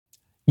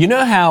You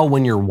know how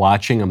when you're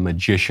watching a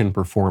magician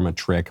perform a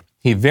trick,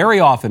 he very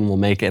often will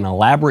make an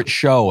elaborate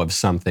show of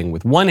something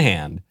with one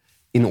hand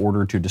in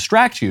order to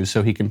distract you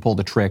so he can pull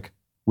the trick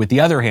with the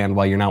other hand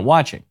while you're not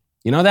watching.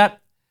 You know that?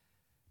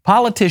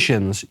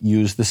 Politicians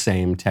use the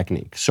same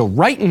technique. So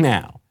right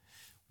now,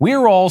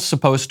 we're all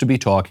supposed to be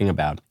talking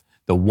about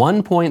the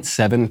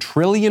 $1.7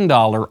 trillion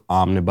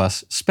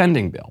omnibus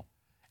spending bill.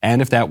 And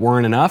if that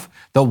weren't enough,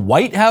 the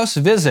White House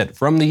visit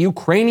from the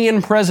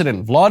Ukrainian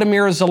president,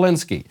 Vladimir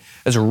Zelensky,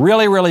 is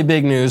really, really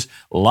big news.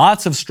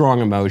 Lots of strong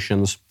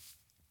emotions.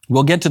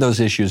 We'll get to those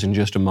issues in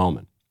just a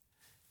moment.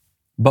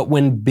 But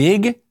when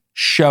big,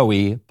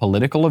 showy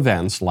political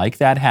events like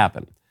that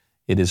happen,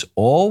 it is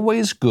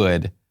always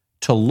good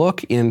to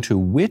look into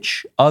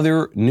which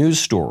other news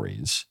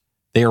stories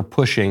they are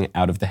pushing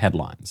out of the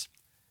headlines.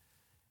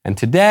 And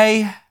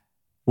today,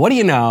 what do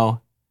you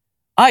know?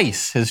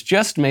 ICE has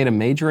just made a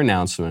major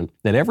announcement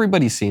that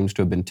everybody seems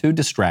to have been too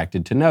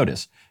distracted to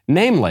notice,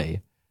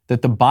 namely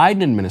that the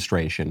Biden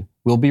administration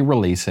will be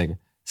releasing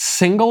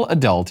single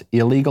adult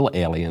illegal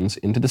aliens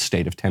into the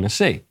state of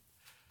Tennessee.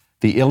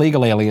 The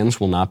illegal aliens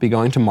will not be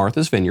going to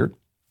Martha's Vineyard.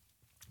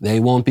 They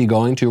won't be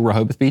going to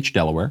Rehoboth Beach,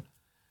 Delaware.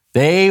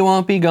 They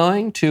won't be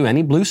going to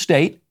any blue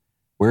state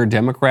where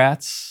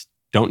Democrats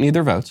don't need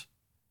their votes.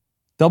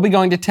 They'll be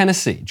going to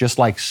Tennessee, just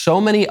like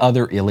so many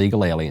other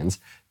illegal aliens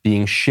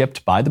being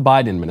shipped by the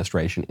Biden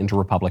administration into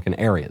Republican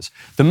areas.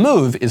 The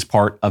move is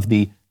part of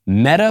the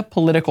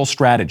meta-political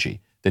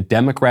strategy that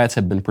Democrats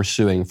have been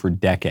pursuing for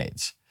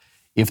decades.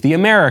 If the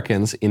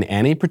Americans in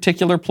any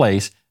particular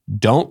place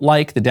don't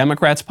like the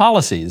Democrats'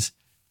 policies,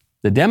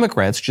 the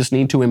Democrats just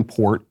need to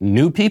import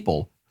new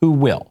people who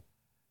will.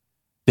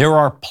 There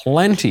are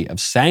plenty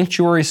of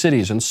sanctuary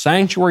cities and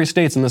sanctuary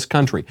states in this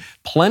country,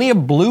 plenty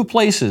of blue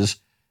places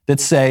that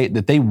say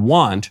that they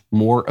want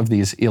more of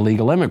these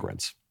illegal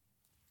immigrants.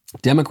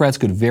 Democrats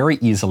could very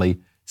easily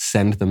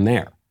send them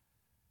there.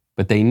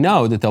 But they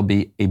know that there'll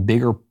be a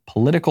bigger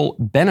political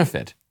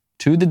benefit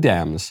to the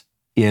Dems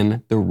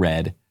in the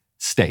red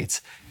states.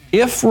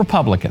 If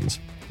Republicans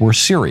were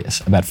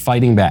serious about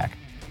fighting back,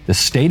 the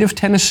state of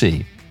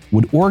Tennessee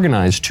would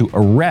organize to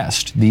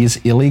arrest these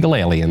illegal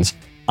aliens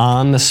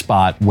on the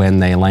spot when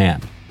they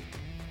land.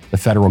 The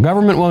federal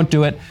government won't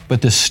do it,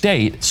 but the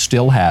state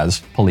still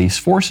has police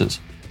forces.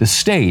 The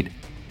state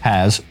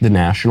has the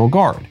National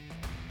Guard.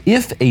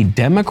 If a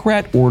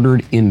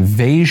Democrat-ordered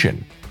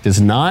invasion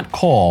does not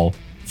call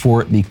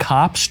for the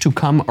cops to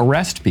come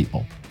arrest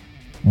people,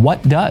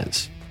 what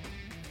does?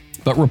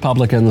 But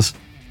Republicans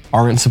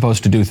aren't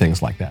supposed to do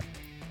things like that.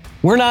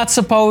 We're not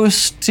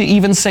supposed to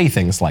even say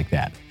things like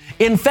that.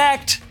 In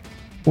fact,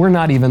 we're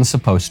not even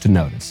supposed to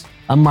notice.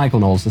 I'm Michael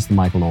Knowles. This is The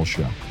Michael Knowles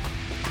Show.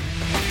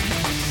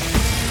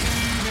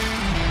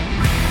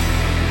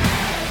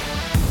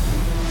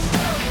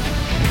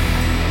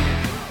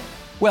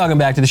 Welcome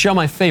back to the show.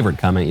 My favorite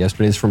comment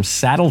yesterday is from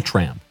Saddle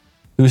Tramp,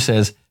 who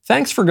says,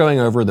 "Thanks for going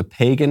over the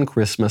pagan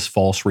Christmas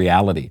false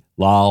reality.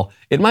 Lol.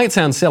 It might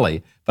sound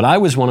silly, but I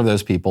was one of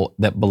those people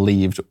that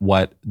believed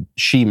what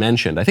she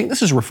mentioned." I think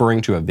this is referring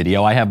to a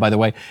video I have, by the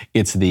way.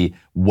 It's the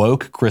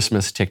woke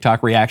Christmas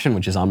TikTok reaction,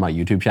 which is on my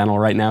YouTube channel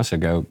right now, so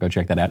go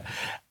check that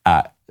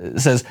out. It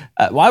says,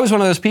 well, I was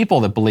one of those people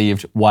that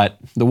believed what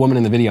the woman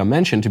in the video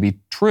mentioned to be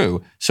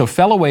true, so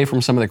fell away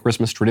from some of the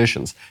Christmas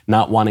traditions,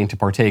 not wanting to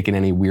partake in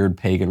any weird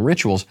pagan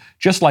rituals,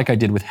 just like I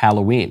did with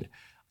Halloween.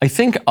 I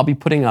think I'll be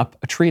putting up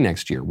a tree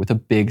next year with a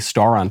big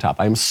star on top.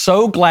 I'm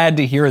so glad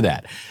to hear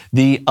that.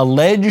 The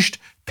alleged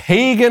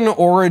pagan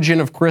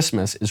origin of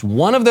Christmas is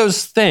one of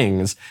those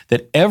things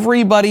that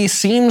everybody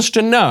seems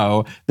to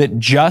know that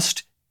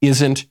just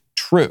isn't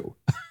true.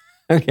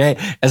 Okay,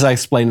 as I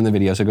explained in the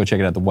video, so go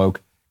check it out, the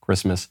woke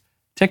Christmas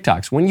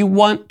TikToks. When you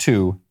want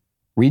to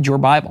read your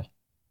Bible,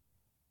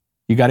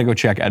 you got to go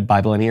check out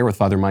Bible in a Year with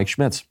Father Mike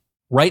Schmitz.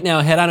 Right now,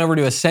 head on over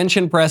to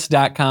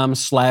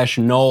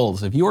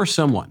ascensionpress.com/Knowles. If you are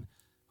someone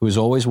who's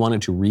always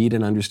wanted to read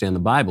and understand the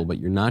Bible, but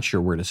you're not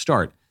sure where to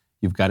start,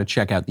 you've got to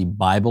check out the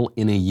Bible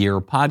in a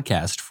Year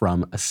podcast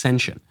from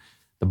Ascension.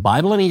 The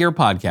Bible in a Year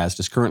podcast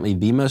is currently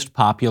the most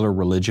popular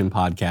religion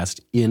podcast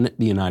in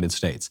the United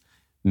States.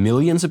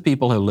 Millions of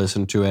people have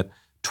listened to it.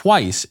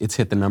 Twice, it's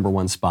hit the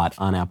 #1 spot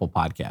on Apple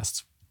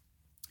Podcasts.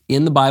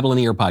 In the Bible in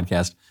a Year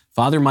podcast,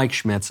 Father Mike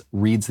Schmitz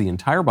reads the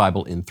entire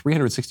Bible in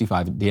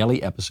 365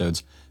 daily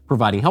episodes,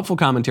 providing helpful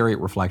commentary,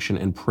 reflection,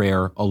 and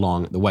prayer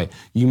along the way.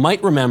 You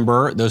might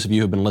remember, those of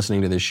you who have been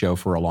listening to this show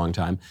for a long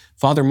time,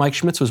 Father Mike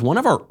Schmitz was one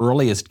of our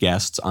earliest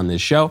guests on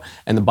this show,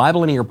 and the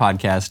Bible in a Year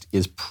podcast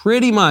is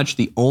pretty much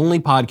the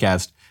only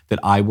podcast that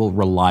I will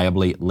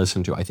reliably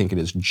listen to. I think it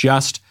is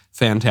just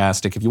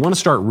fantastic. If you want to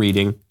start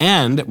reading,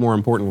 and more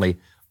importantly,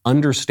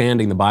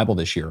 understanding the Bible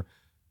this year,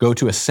 go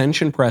to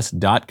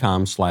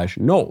ascensionpress.com/Knowles,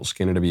 Knowles,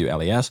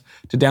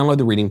 to download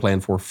the reading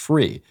plan for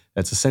free.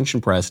 That's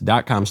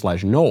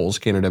ascensionpress.com/Knowles, Knowles,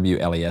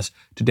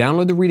 to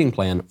download the reading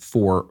plan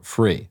for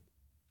free.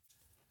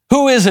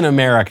 Who is an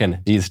American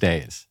these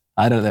days?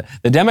 I don't know.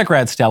 The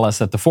Democrats tell us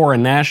that the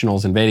foreign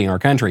nationals invading our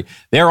country,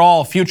 they're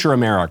all future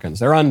Americans.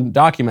 They're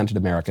undocumented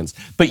Americans.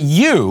 But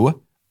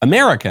you,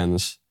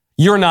 Americans,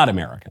 You're not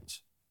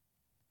Americans.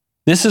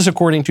 This is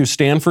according to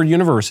Stanford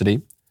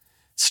University.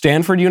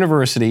 Stanford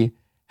University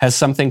has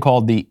something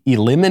called the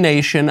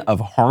Elimination of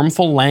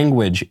Harmful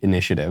Language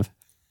Initiative,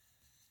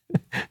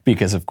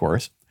 because of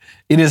course,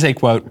 it is a,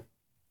 quote,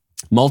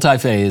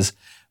 multi-phase,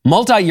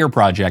 multi-year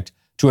project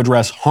to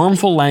address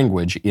harmful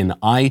language in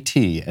IT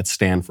at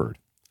Stanford.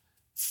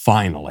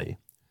 Finally.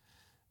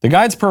 The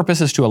guide's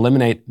purpose is to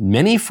eliminate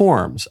many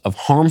forms of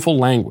harmful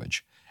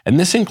language, and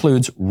this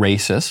includes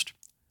racist,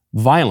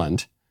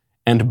 violent,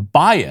 and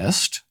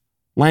biased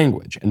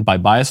language. And by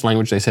biased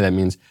language, they say that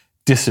means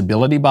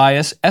disability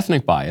bias,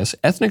 ethnic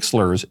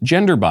slurs,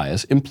 gender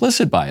bias,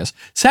 implicit bias,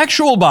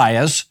 sexual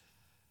bias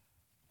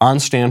on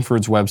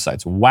Stanford's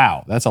websites.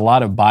 Wow, that's a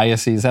lot of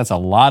biases. That's a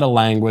lot of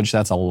language.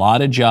 That's a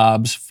lot of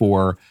jobs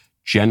for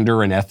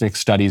gender and ethnic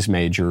studies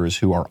majors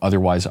who are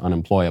otherwise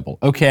unemployable.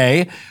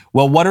 Okay,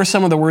 well, what are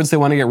some of the words they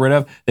want to get rid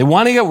of? They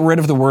want to get rid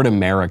of the word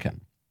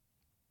American.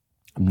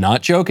 I'm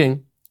not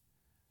joking.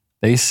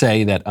 They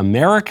say that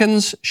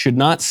Americans should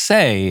not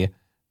say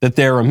that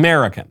they're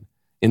American.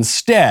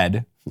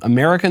 Instead,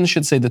 Americans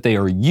should say that they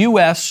are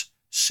U.S.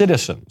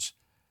 citizens,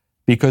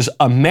 because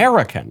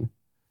American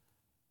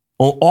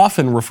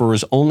often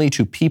refers only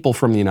to people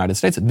from the United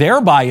States,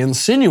 thereby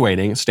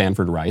insinuating,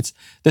 Stanford writes,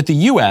 that the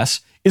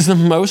U.S. is the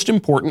most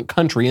important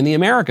country in the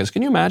Americas.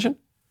 Can you imagine?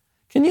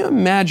 Can you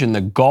imagine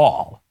the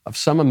gall of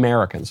some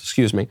Americans,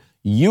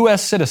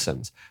 U.S.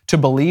 citizens, to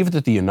believe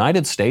that the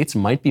United States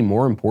might be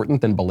more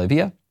important than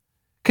Bolivia?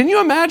 Can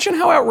you imagine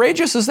how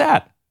outrageous is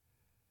that?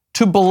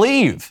 To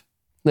believe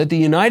that the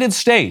United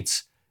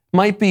States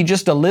might be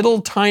just a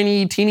little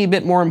teeny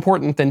bit more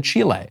important than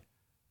Chile.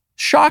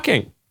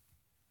 Shocking.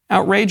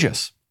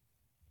 Outrageous.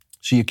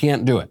 So you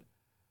can't do it.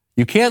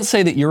 You can't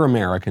say that you're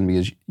American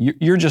because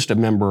you're just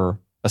a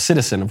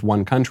citizen of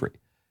one country.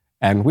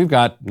 And we've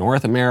got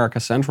North America,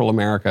 Central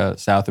America,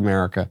 South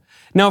America.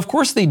 Now, of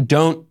course, they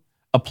don't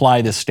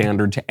apply this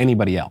standard to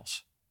anybody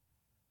else.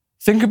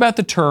 Think about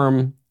the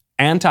term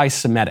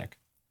anti-Semitic.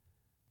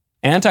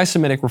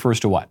 Anti-Semitic refers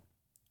to what?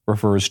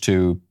 Refers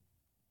to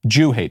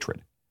Jew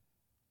hatred.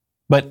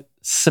 But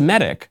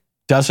Semitic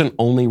doesn't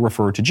only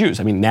refer to Jews.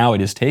 I mean, now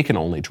it is taken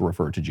only to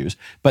refer to Jews,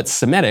 but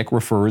Semitic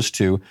refers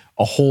to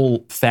a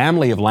whole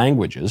family of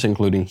languages,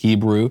 including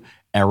Hebrew,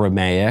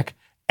 Aramaic,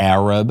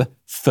 Arab,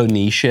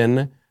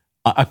 Phoenician,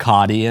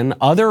 Akkadian,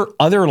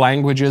 other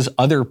languages,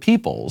 other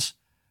peoples,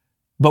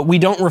 but we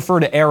don't refer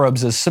to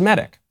Arabs as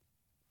Semitic.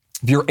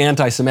 If you're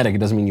anti-Semitic, it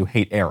doesn't mean you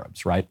hate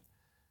Arabs, right?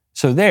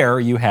 So there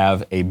you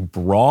have a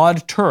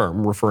broad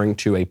term referring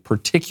to a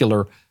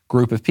particular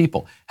group of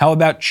people. How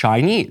about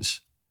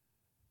Chinese?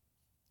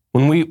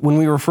 When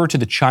we refer to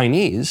the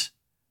Chinese,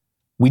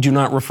 we do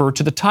not refer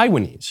to the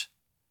Taiwanese.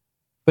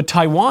 But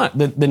Taiwan,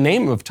 the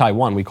name of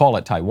Taiwan, we call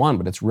it Taiwan,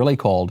 but it's really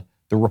called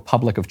the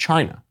Republic of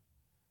China.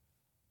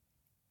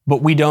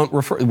 But we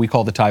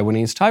call the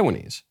Taiwanese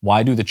Taiwanese.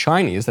 Why do the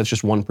Chinese, that's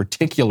just one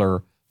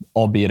particular,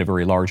 albeit a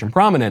very large and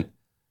prominent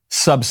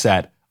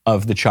subset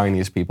of the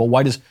Chinese people,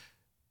 why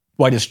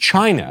does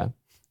China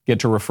get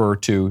to refer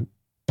to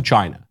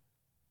China?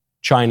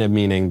 China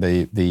meaning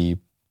the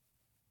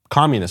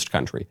communist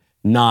country,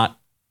 not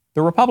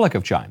the Republic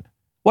of China.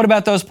 What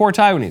about those poor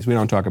Taiwanese? We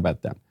don't talk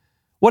about them.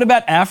 What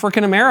about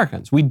African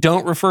Americans? We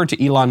don't refer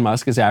to Elon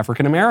Musk as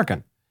African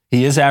American.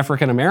 He is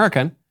African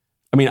American.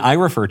 I mean, I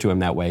refer to him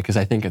that way because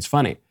I think it's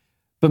funny.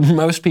 But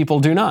most people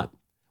do not.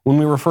 When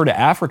we refer to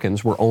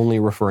Africans, we're only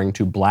referring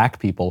to black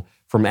people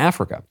from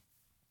Africa.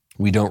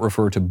 We don't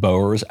refer to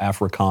Boers,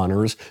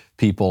 Afrikaners,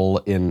 people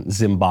in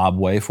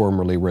Zimbabwe,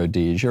 formerly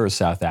Rhodesia, or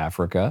South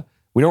Africa.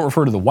 We don't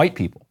refer to the white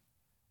people.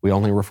 We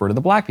only refer to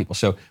the black people.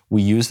 So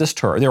we use this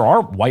term. There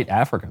are white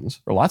Africans.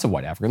 There are lots of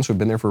white Africans who have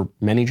been there for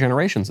many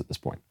generations at this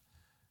point.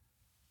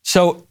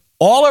 So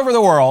all over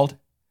the world,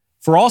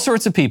 for all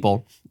sorts of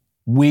people,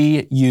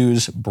 we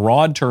use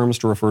broad terms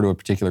to refer to a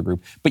particular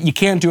group, but you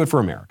can't do it for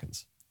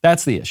Americans.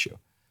 That's the issue.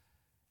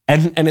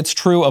 And it's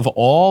true of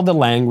all the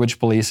language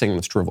policing, and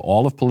it's true of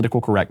all of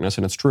political correctness,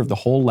 and it's true of the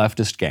whole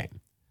leftist game.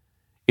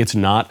 It's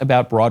not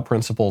about broad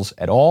principles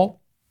at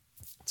all.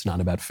 It's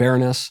not about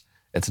fairness.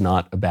 It's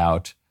not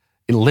about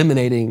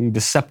eliminating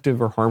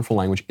deceptive or harmful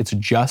language. It's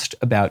just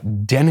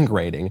about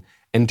denigrating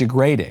and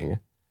degrading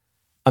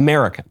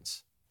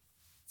Americans.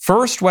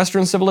 First,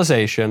 Western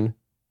civilization,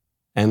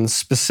 and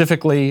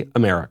specifically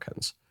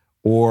Americans,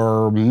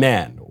 or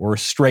men, or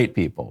straight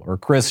people, or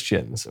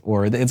Christians,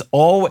 or it's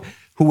all,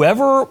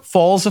 whoever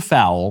falls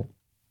afoul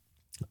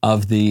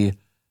of the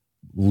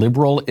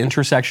liberal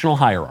intersectional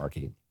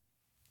hierarchy.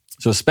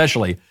 So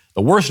especially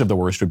the worst of the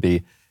worst would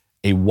be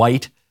a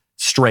white,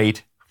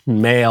 straight,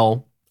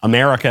 male,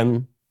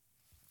 American,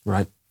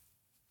 right?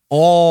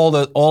 All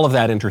of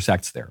that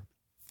intersects there.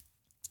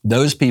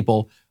 Those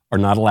people are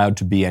not allowed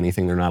to be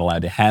anything. They're not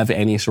allowed to have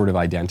any sort of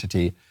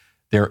identity.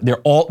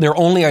 Their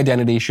only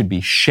identity should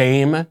be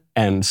shame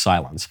and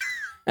silence.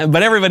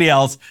 But everybody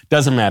else,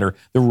 doesn't matter.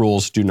 The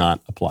rules do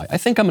not apply. I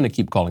think I'm going to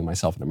keep calling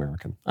myself an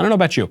American. I don't know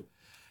about you.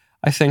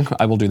 I think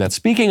I will do that.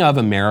 Speaking of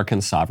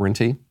American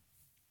sovereignty,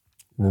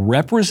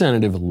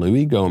 Representative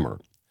Louis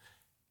Gohmert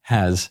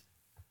has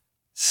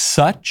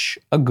such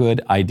a good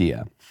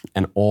idea,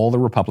 and all the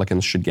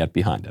Republicans should get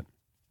behind it.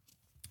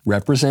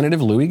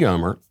 Representative Louis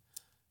Gohmert,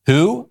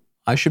 who,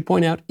 I should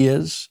point out,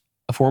 is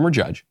a former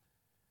judge,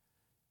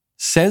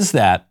 says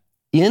that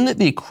in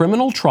the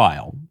criminal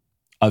trial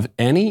of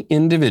any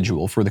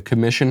individual for the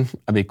commission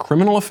of a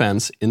criminal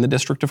offense in the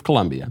District of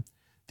Columbia,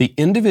 the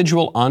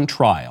individual on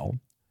trial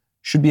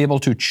should be able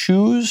to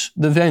choose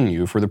the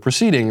venue for the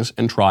proceedings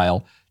and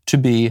trial to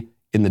be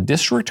in the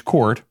district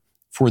court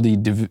for the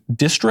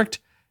district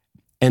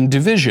and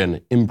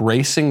division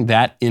embracing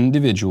that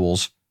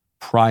individual's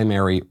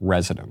primary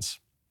residence.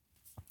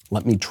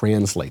 Let me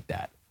translate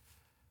that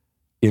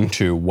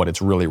into what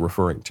it's really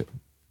referring to.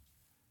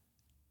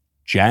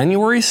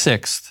 January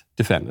 6th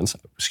defendants,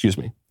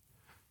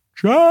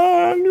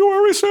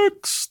 January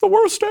 6th, the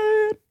worst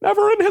day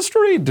ever in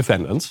history,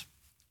 defendants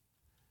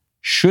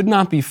should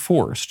not be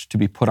forced to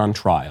be put on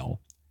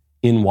trial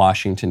in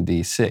Washington,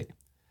 D.C.,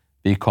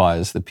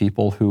 because the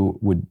people who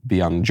would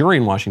be on the jury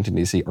in Washington,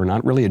 D.C. are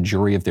not really a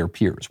jury of their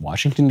peers.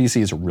 Washington,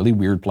 D.C. is a really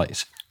weird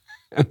place,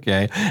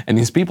 okay? And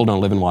these people don't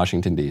live in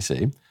Washington,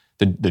 D.C.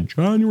 The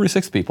January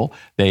 6th people,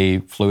 they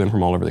flew in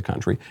from all over the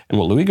country. And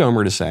what Louis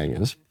Gohmert is saying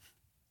is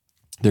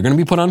they're going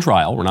to be put on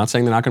trial. We're not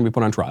saying they're not going to be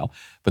put on trial,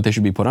 but they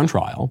should be put on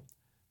trial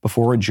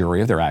before a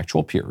jury of their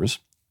actual peers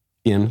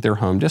in their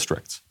home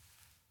districts.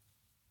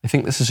 I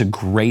think this is a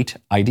great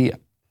idea.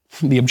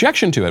 The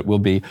objection to it will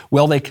be,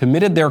 well, they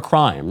committed their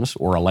crimes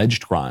or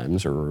alleged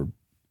crimes or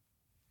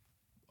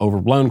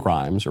overblown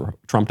crimes or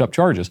trumped up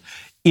charges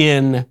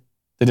in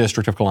the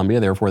District of Columbia,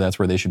 therefore that's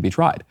where they should be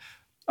tried.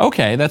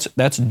 Okay,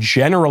 that's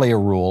generally a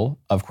rule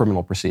of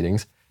criminal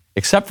proceedings,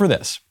 except for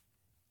this.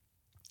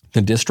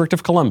 The District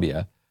of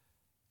Columbia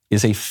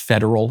is a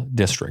federal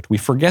district. We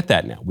forget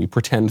that now. We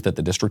pretend that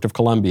the District of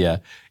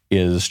Columbia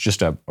is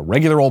just a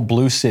regular old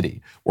blue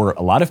city, or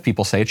a lot of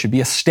people say it should be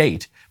a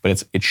state,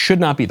 but it should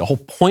not be. The whole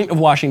point of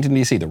Washington,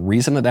 D.C., the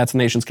reason that that's the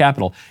nation's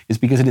capital is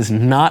because it is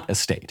not a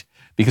state,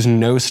 because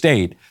no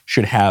state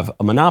should have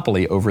a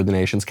monopoly over the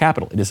nation's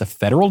capital. It is a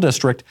federal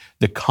district.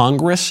 The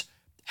Congress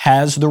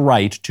has the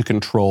right to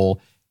control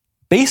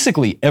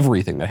basically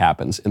everything that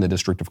happens in the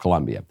District of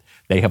Columbia.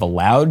 They have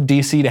allowed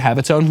D.C. to have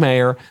its own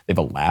mayor. They've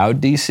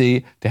allowed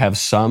D.C. to have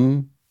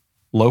some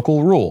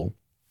local rule,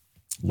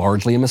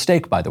 largely a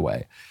mistake, by the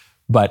way.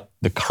 But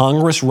the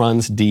Congress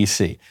runs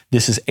D.C.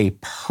 This is a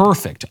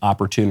perfect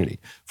opportunity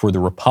for the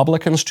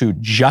Republicans to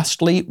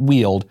justly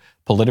wield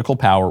political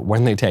power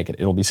when they take it.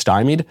 It'll be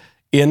stymied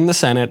in the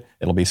Senate.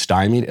 It'll be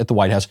stymied at the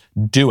White House.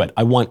 Do it.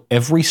 I want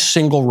every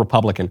single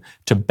Republican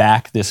to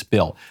back this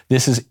bill.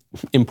 This is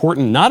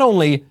important not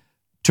only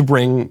to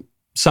bring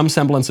some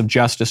semblance of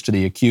justice to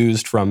the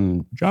accused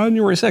from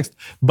January 6th,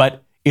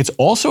 but it's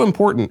also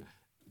important.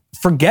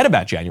 Forget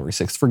about January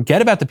 6th.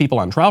 Forget about the people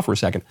on trial for a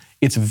second.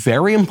 It's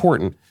very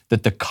important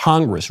that the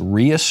Congress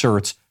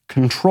reasserts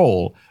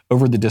control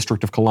over the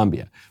District of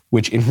Columbia,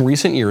 which in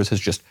recent years has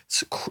just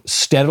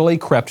steadily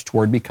crept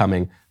toward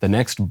becoming the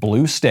next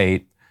blue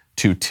state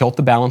to tilt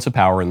the balance of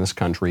power in this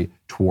country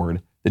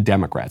toward the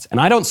Democrats.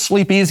 And I don't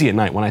sleep easy at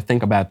night when I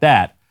think about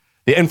that.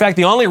 In fact,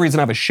 the only reason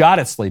I have a shot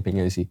at sleeping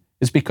easy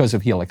is because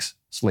of Helix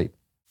Sleep.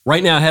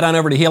 Right now, head on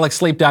over to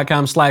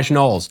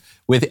helixsleep.com/Knowles.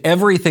 With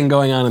everything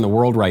going on in the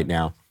world right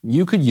now,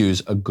 you could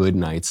use a good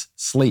night's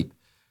sleep.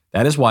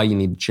 That is why you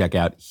need to check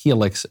out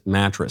Helix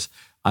Mattress.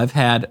 I've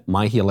had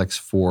my Helix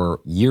for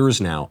years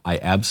now. I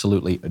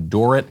absolutely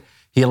adore it.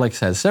 Helix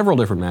has several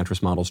different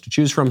mattress models to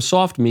choose from: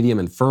 soft, medium,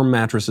 and firm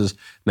mattresses.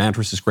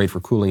 Mattresses great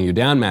for cooling you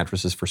down,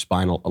 mattresses for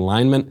spinal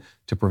alignment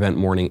to prevent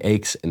morning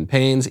aches and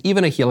pains,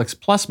 even a Helix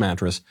Plus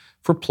mattress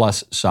for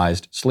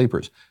plus-sized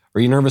sleepers. Are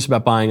you nervous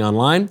about buying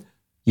online?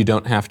 You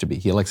don't have to be.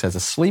 Helix has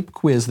a sleep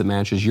quiz that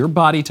matches your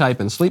body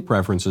type and sleep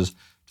preferences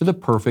to the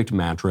perfect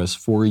mattress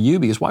for you,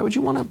 because why would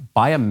you want to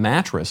buy a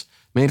mattress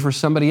made for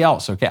somebody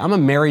else? Okay, I'm a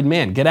married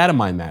man. Get out of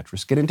my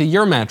mattress. Get into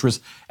your mattress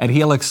at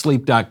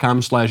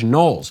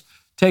helixsleep.com/Knowles.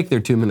 Take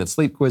their 2-minute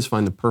sleep quiz,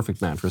 find the perfect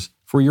mattress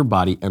for your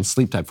body and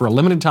sleep type. For a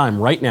limited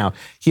time right now,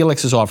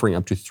 Helix is offering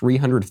up to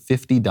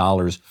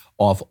 $350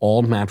 off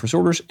all mattress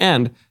orders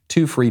and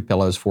 2 free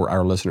pillows for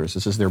our listeners.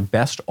 This is their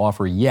best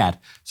offer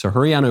yet. So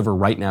hurry on over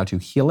right now to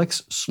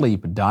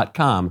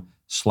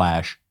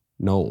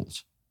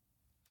helixsleep.com/Knowles.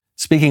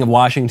 Speaking of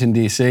Washington,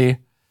 D.C.,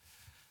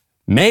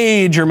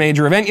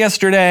 major event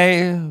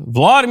yesterday.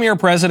 Ukrainian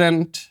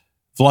President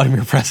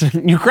Volodymyr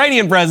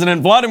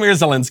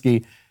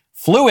Zelensky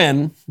flew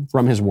in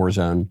from his war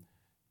zone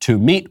to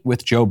meet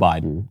with Joe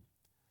Biden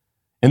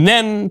and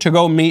then to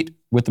go meet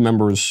with the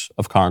members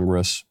of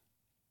Congress.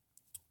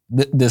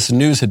 This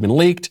news had been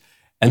leaked,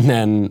 and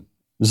then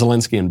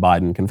Zelensky and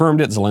Biden confirmed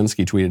it.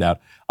 Zelensky tweeted out,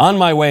 "On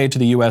my way to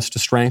the U.S. to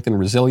strengthen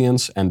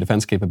resilience and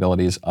defense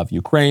capabilities of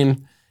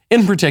Ukraine.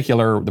 In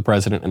particular, the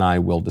president and I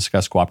will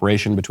discuss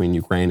cooperation between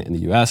Ukraine and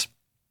the U.S.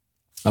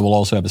 I will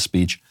also have a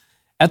speech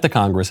at the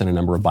Congress and a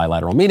number of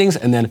bilateral meetings."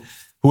 And then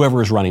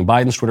whoever is running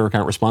Biden's Twitter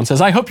account response says,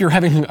 "I hope you're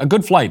having a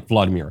good flight,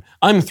 Vladimir.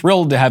 I'm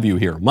thrilled to have you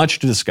here. Much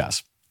to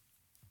discuss."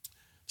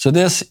 So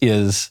this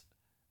is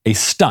a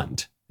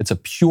stunt. It's a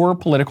pure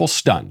political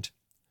stunt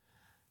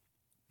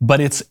But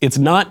it's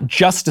not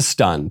just a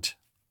stunt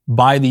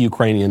by the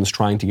Ukrainians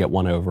trying to get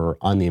one over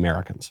on the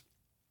Americans.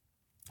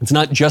 It's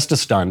not just a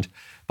stunt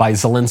by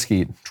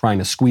Zelensky trying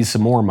to squeeze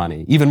some more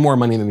money, even more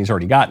money than he's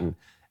already gotten,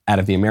 out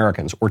of the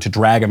Americans, or to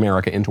drag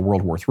America into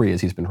World War III,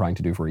 as he's been trying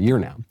to do for a year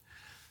now.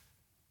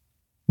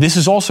 This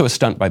is also a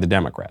stunt by the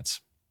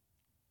Democrats.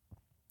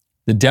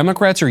 The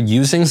Democrats are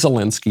using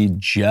Zelensky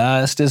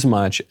just as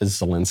much as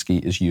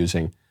Zelensky is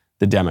using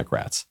the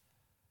Democrats.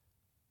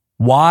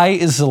 Why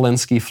is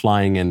Zelensky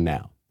flying in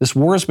now? This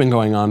war has been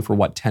going on for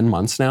 10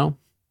 months now?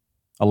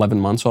 11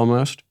 months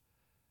almost?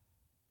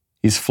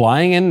 He's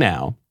flying in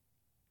now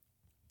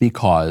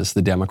because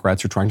the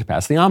Democrats are trying to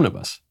pass the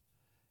omnibus.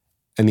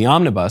 And the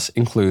omnibus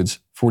includes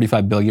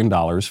 $45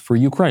 billion for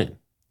Ukraine,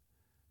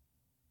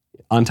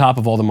 on top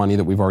of all the money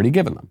that we've already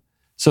given them.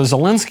 So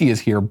Zelensky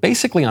is here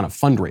basically on a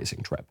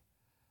fundraising trip.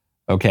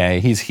 Okay,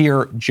 he's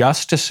here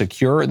just to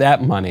secure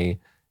that money,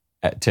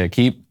 to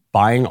keep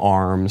buying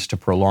arms, to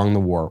prolong the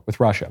war with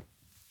Russia.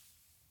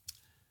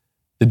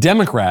 The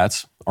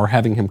Democrats are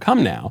having him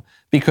come now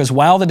because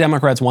while the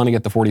Democrats want to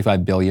get the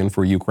 $45 billion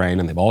for Ukraine,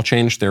 and they've all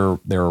changed their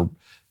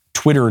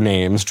Twitter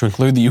names to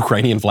include the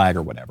Ukrainian flag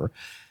or whatever,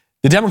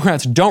 the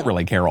Democrats don't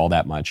really care all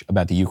that much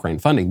about the Ukraine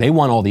funding. They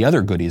want all the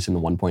other goodies in the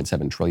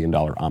 $1.7 trillion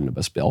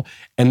omnibus bill.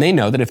 And they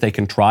know that if they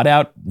can trot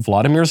out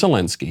Vladimir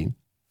Zelensky,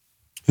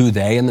 who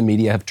they and the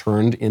media have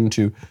turned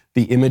into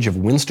the image of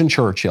Winston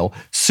Churchill,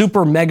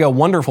 super mega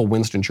wonderful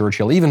Winston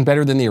Churchill, even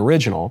better than the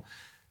original,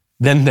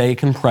 then they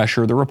can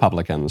pressure the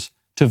Republicans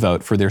to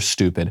vote for their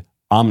stupid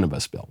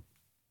omnibus bill.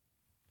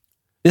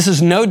 This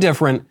is no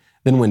different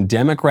than when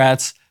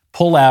Democrats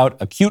pull out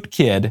a cute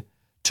kid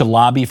to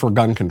lobby for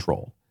gun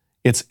control.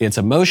 It's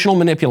emotional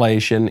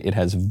manipulation. It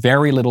has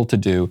very little to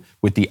do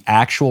with the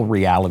actual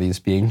realities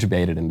being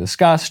debated and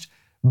discussed,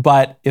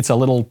 but it's a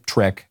little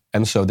trick,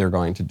 and so they're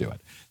going to do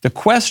it. The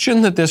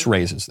question that this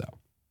raises, though,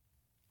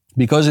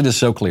 because it is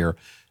so clear,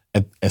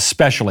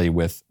 especially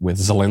with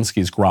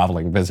Zelensky's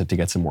groveling visit to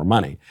get some more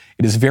money,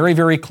 it is very,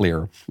 very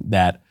clear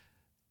that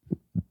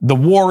the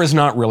war is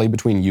not really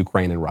between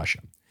Ukraine and Russia.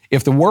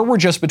 If the war were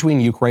just between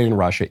Ukraine and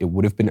Russia, it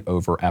would have been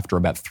over after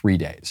about 3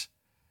 days.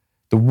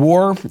 The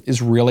war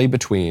is really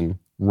between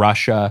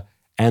Russia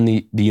and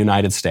the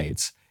United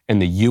States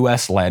and the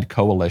US-led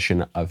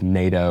coalition of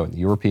NATO and the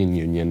European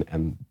Union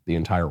and the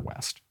entire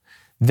West.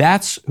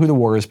 That's who the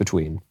war is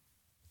between.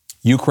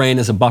 Ukraine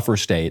is a buffer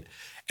state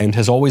and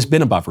has always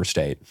been a buffer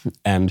state.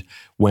 And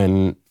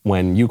when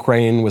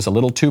Ukraine was a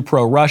little too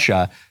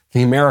pro-Russia,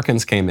 the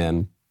Americans came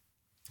in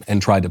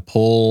and tried to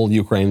pull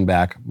Ukraine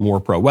back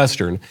more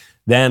pro-Western.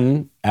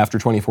 Then, after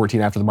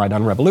 2014, after the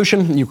Maidan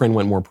Revolution, Ukraine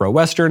went more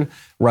pro-Western.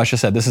 Russia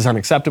said this is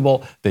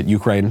unacceptable, that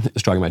Ukraine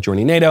is talking about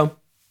joining NATO.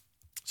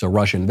 So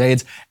Russia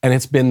invades, and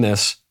it's been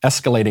this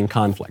escalating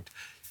conflict.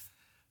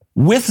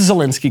 With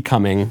Zelensky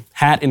coming,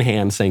 hat in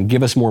hand, saying,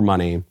 give us more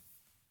money,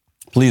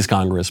 please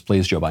Congress,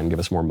 please Joe Biden, give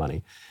us more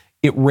money,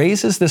 it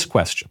raises this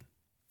question.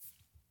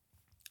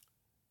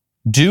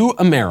 Do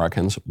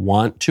Americans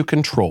want to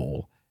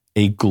control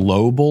a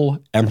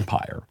global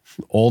empire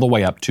all the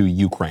way up to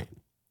Ukraine?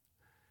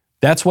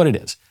 That's what it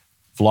is.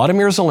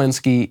 Vladimir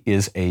Zelensky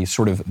is a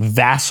sort of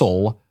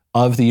vassal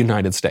of the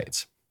United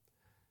States.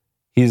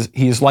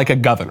 He's like a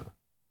governor.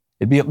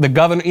 It'd be the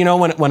governor, you know,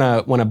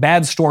 when a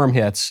bad storm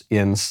hits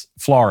in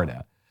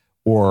Florida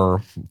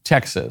or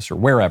Texas or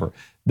wherever,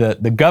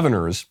 the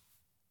governors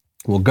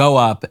will go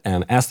up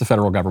and ask the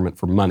federal government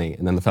for money,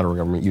 and then the federal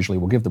government usually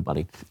will give the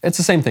money. It's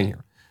the same thing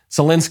here.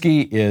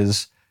 Zelensky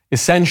is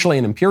essentially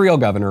an imperial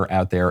governor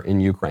out there in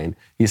Ukraine.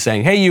 He's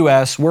saying, hey,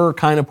 U.S., we're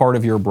kind of part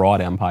of your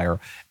broad empire,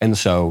 and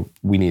so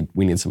we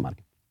need some money.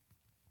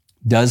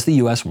 Does the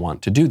U.S.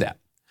 want to do that?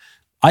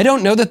 I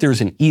don't know that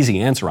there's an easy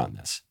answer on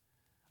this.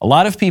 A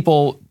lot of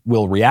people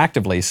will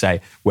reactively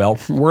say, well,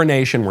 we're a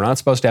nation, we're not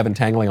supposed to have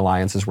entangling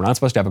alliances, we're not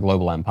supposed to have a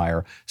global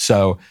empire,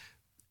 so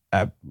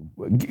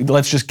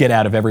let's just get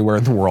out of everywhere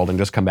in the world and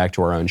just come back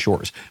to our own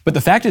shores. But the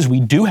fact is we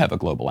do have a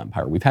global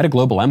empire. We've had a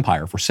global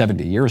empire for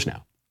 70 years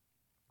now.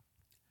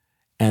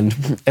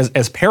 And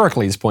as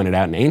Pericles pointed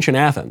out in ancient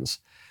Athens,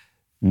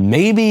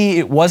 maybe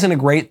it wasn't a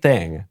great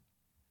thing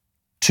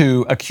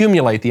to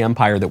accumulate the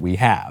empire that we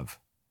have,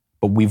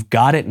 but we've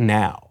got it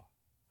now.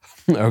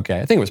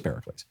 Okay, I think it was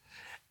Pericles.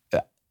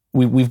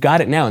 We've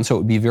got it now, and so it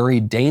would be very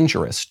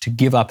dangerous to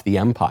give up the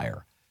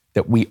empire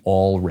that we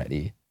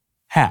already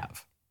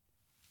have.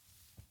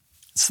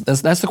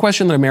 That's the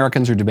question that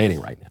Americans are debating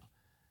right now.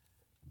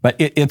 But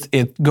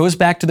it goes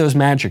back to those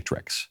magic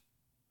tricks.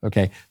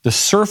 Okay, the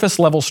surface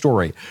level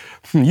story,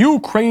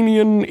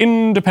 Ukrainian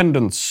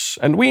independence,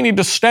 and we need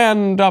to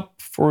stand up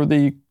for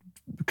the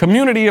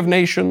community of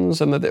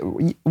nations, and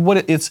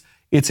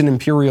it's an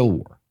imperial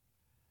war.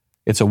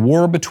 It's a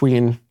war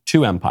between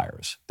two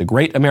empires, the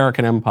great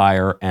American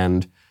empire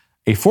and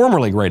a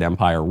formerly great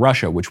empire,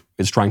 Russia, which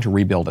is trying to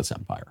rebuild its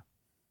empire.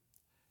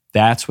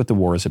 That's what the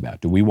war is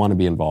about. Do we want to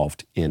be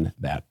involved in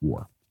that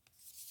war?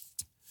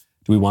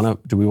 Do we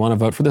want to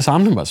vote for this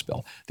omnibus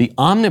bill? The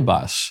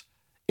omnibus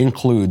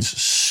includes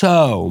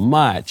so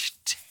much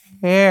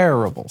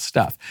terrible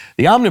stuff.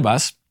 The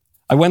omnibus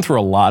I went through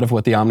a lot of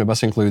what the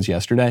omnibus includes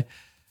yesterday.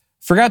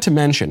 Forgot to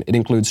mention, it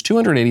includes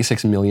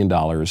 $286 million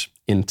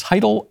in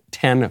Title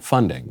X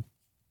funding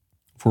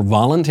for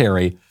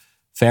voluntary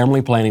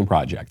family planning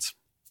projects.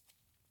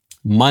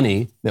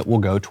 Money that will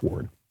go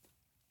toward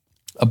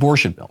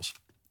abortion bills.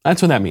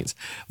 That's what that means.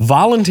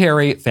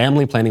 Voluntary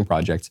family planning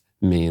projects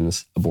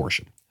means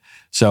abortion.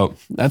 So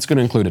that's going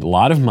to include a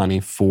lot of money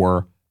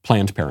for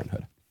Planned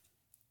Parenthood.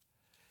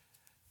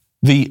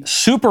 The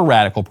super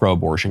radical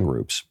pro-abortion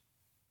groups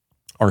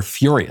are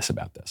furious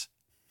about this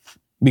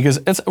because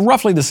it's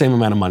roughly the same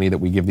amount of money that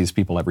we give these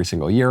people every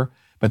single year.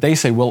 But they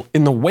say, well,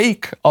 in the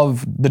wake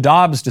of the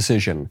Dobbs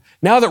decision,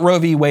 now that Roe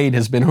v. Wade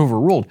has been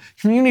overruled,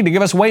 you need to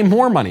give us way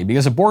more money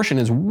because abortion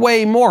is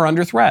way more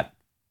under threat.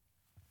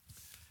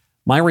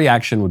 My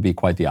reaction would be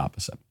quite the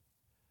opposite.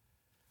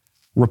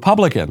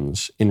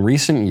 Republicans in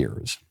recent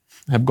years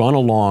have gone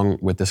along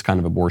with this kind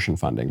of abortion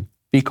funding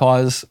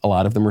because a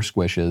lot of them are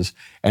squishes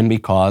and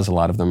because a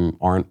lot of them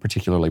aren't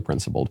particularly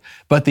principled.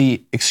 But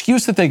the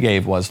excuse that they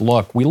gave was,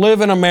 look, we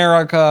live in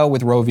America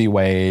with Roe v.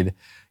 Wade.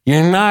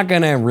 You're not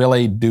going to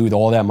really do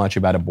all that much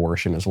about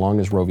abortion as long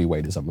as Roe v.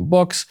 Wade is on the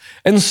books.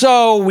 And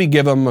so we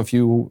give them a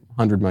few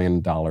 $100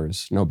 million.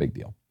 No big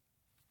deal.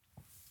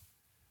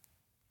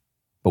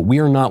 But we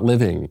are not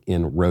living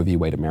in Roe v.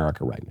 Wade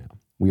America right now.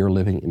 We are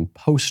living in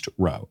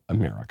post-Roe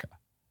America.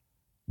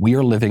 We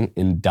are living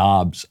in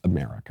Dobbs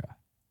America.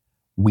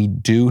 We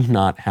do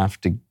not have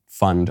to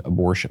fund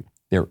abortion.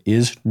 There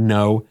is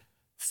no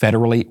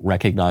federally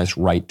recognized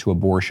right to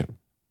abortion.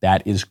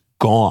 That is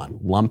gone.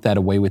 Lump that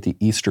away with the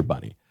Easter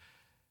Bunny.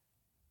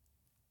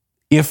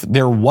 If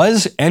there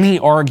was any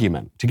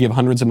argument to give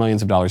hundreds of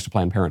millions of dollars to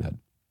Planned Parenthood,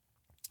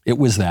 it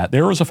was that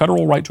there is a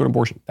federal right to an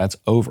abortion. That's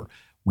over.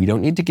 We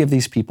don't need to give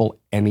these people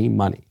any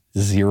money.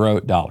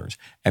 $0.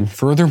 And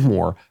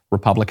furthermore,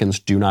 Republicans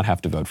do not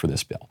have to vote for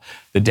this bill.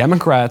 The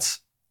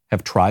Democrats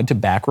have tried to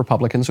back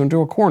Republicans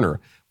into a corner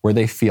where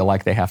they feel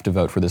like they have to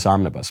vote for this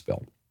omnibus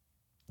bill.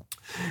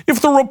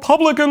 If the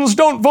Republicans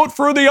don't vote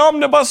for the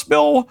omnibus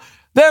bill,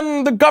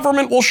 then the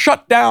government will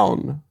shut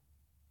down.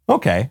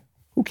 Okay,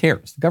 who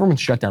cares? The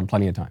government's shut down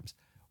plenty of times.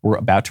 We're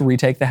about to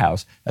retake the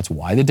House. That's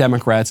why the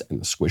Democrats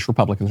and the squish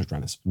Republicans are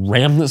trying to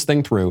ram this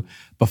thing through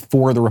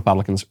before the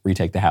Republicans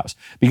retake the House.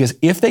 Because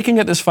if they can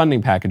get this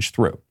funding package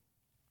through,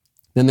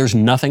 then there's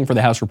nothing for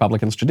the House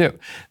Republicans to do.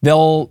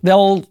 They'll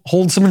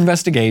hold some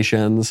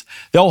investigations,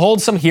 they'll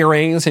hold some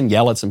hearings and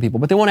yell at some people,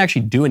 but they won't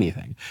actually do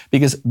anything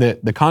because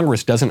the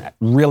Congress doesn't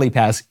really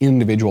pass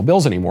individual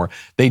bills anymore.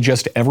 They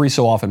just every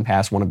so often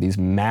pass one of these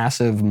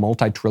massive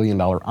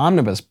multi-trillion-dollar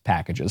omnibus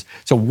packages.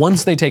 So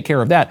once they take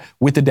care of that,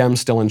 with the Dems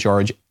still in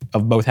charge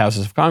of both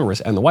houses of Congress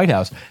and the White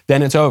House,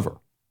 then it's over.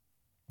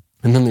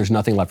 And then there's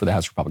nothing left for the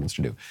House Republicans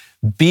to do.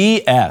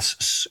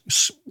 BS.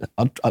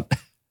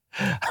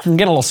 I'm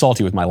getting a little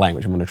salty with my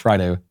language. I'm going to try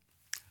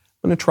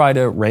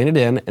to rein it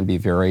in and be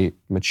very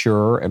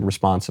mature and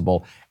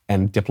responsible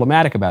and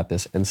diplomatic about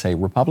this and say,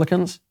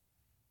 Republicans,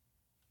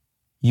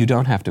 you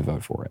don't have to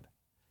vote for it.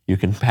 You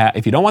can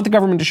if you don't want the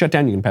government to shut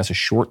down, you can pass a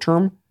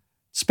short-term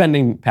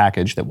spending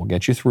package that will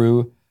get you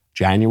through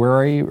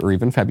January or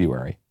even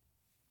February.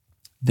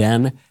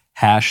 Then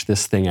hash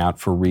this thing out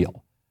for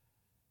real.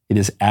 It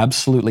is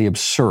absolutely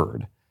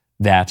absurd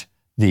that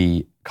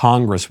the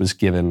Congress was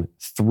given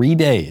 3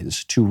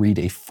 days to read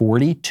a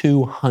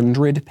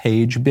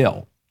 4,200-page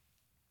bill,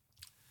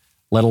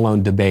 let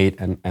alone debate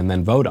and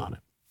then vote on it.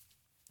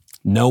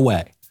 No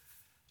way.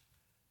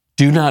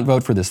 Do not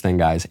vote for this thing,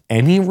 guys.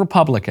 Any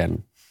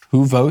Republican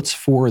who votes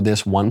for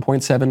this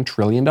 $1.7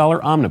 trillion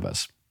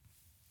omnibus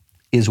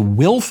is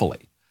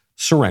willfully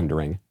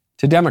surrendering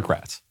to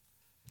Democrats.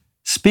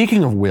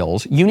 Speaking of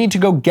wills, you need to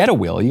go get a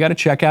will. You got to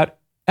check out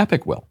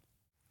Epic Will.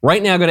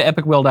 Right now, go to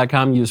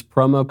epicwill.com, use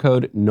promo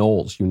code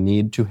Knowles. You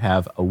need to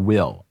have a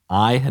will.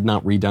 I had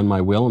not redone my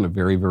will in a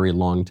very, very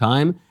long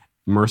time.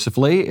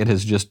 Mercifully, it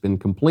has just been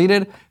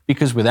completed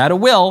because without a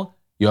will,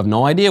 you have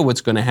no idea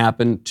what's going to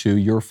happen to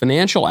your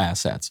financial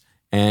assets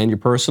and your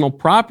personal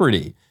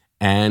property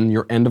and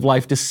your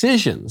end-of-life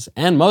decisions,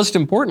 and most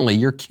importantly,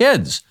 your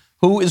kids.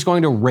 Who is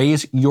going to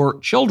raise your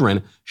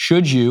children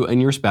should you and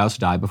your spouse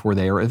die before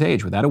they are of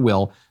age? Without a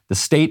will, the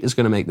state is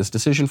going to make this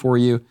decision for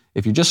you.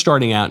 If you're just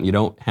starting out and you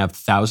don't have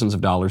thousands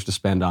of dollars to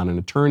spend on an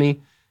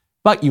attorney,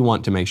 but you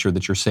want to make sure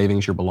that your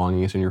savings, your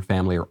belongings, and your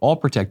family are all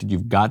protected,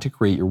 you've got to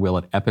create your will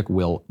at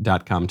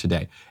epicwill.com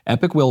today.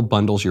 Epic Will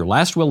bundles your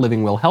last will,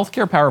 living will,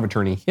 healthcare power of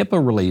attorney,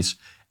 HIPAA release,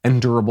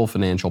 and durable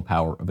financial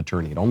power of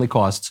attorney. It only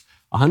costs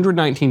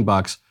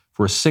 $119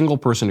 for a single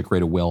person to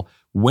create a will.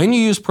 When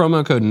you use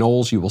promo code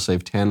Knowles, you will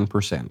save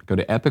 10%. Go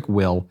to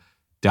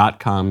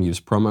epicwill.com, use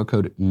promo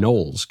code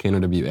Knowles,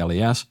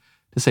 Knowles,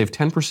 to save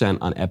 10%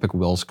 on Epic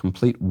Will's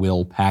complete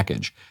will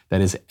package. That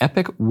is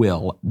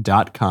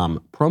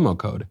epicwill.com, promo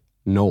code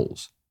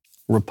Knowles.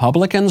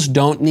 Republicans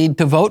don't need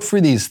to vote for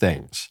these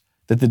things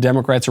that the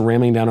Democrats are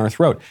ramming down our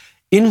throat.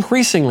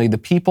 Increasingly, the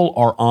people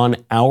are on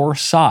our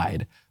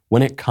side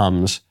when it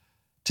comes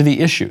to the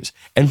issues.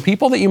 And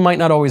people that you might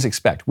not always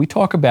expect. We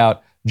talk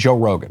about Joe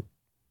Rogan,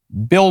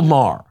 Bill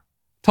Maher,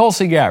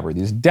 Tulsi Gabbard,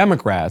 these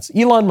Democrats,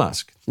 Elon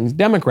Musk, these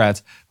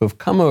Democrats who have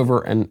come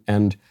over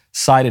and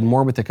sided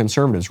more with the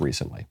conservatives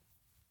recently.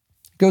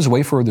 It goes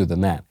way further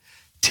than that.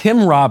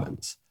 Tim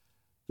Robbins,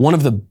 one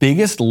of the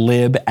biggest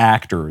lib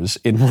actors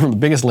in one of the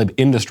biggest lib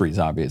industries,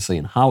 obviously,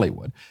 in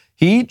Hollywood,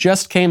 he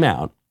just came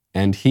out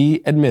and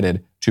he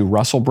admitted to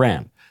Russell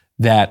Brand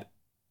that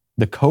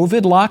the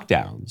COVID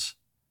lockdowns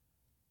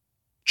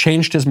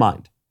changed his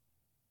mind.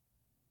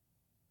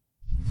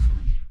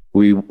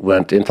 We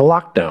went into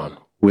lockdown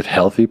with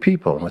healthy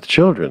people and with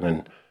children,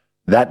 and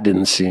that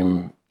didn't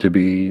seem to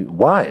be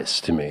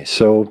wise to me.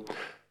 So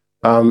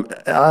I'm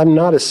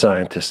not a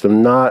scientist.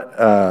 I'm not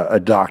a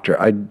doctor.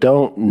 I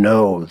don't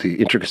know the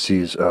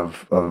intricacies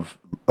of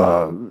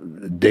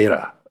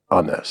data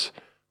on this.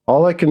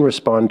 All I can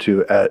respond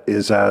to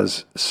is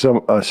as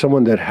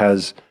someone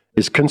that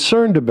is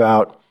concerned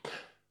about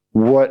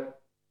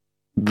what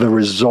the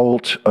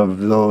result of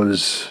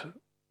those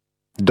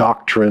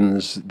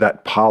doctrines,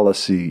 that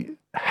policy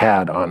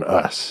had on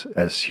us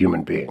as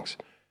human beings.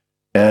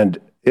 And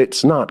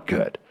it's not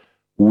good.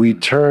 We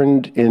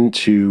turned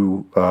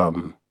into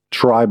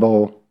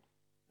tribal,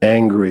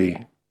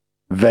 angry,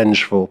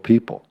 vengeful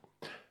people.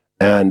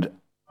 And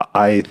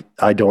I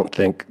don't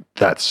think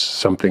that's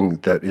something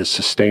that is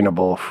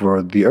sustainable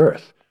for the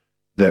earth,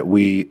 that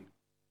we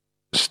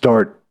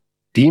start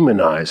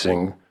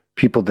demonizing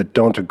people that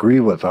don't agree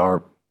with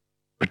our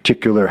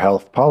particular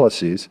health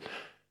policies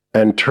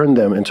and turn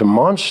them into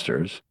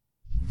monsters.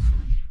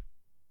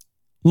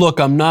 Look,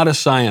 I'm not a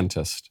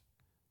scientist.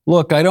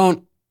 Look, I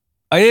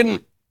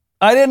didn't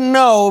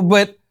know,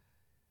 but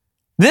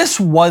this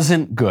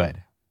wasn't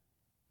good.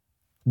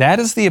 That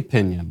is the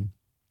opinion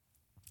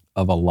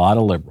of a lot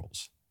of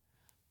liberals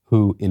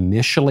who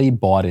initially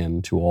bought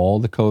into all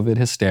the COVID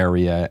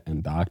hysteria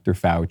and Dr.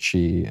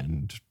 Fauci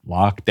and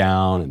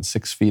lockdown and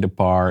 6 feet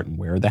apart and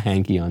wear the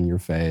hanky on your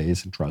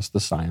face and trust the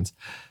science.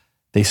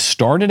 They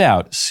started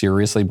out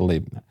seriously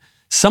believing that.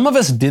 Some of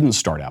us didn't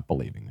start out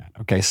believing that,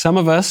 okay? Some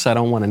of us, I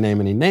don't want to name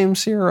any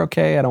names here,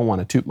 okay? I don't want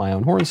to toot my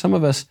own horn. Some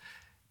of us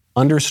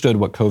understood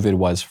what COVID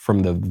was from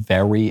the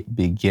very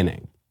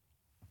beginning.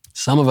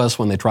 Some of us,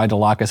 when they tried to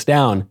lock us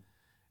down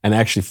and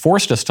actually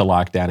forced us to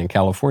lock down in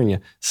California,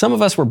 some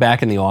of us were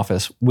back in the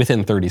office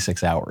within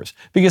 36 hours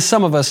because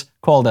some of us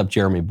called up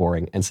Jeremy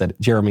Boring and said,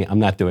 Jeremy, I'm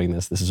not doing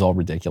this. This is all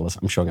ridiculous.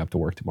 I'm showing up to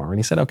work tomorrow. And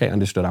he said, okay,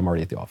 understood. I'm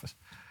already at the office.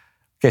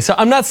 Okay, so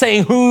I'm not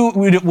saying who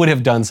would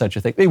have done such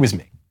a thing. It was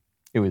me.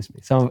 It was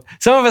me. Some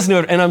of us knew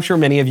it, and I'm sure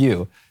many of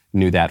you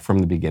knew that from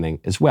the beginning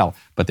as well.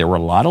 But there were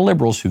a lot of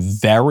liberals who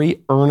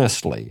very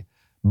earnestly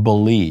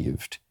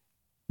believed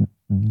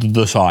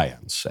the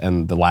science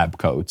and the lab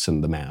coats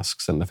and the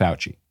masks and the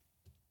Fauci.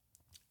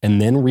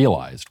 And then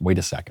realized, wait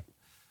a second,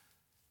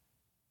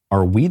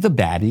 are we the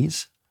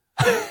baddies?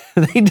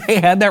 They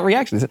had that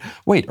reaction. They said,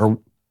 wait, are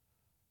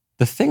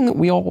the thing that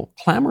we all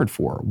clamored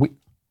for,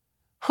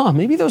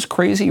 maybe those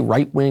crazy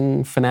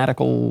right-wing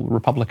fanatical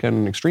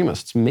Republican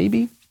extremists,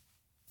 maybe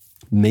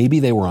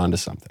they were onto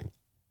something.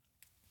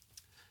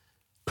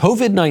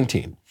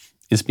 COVID-19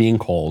 is being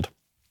called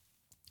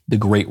the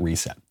Great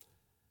Reset.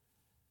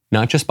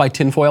 Not just by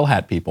tinfoil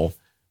hat people,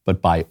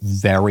 but by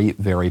very,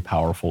 very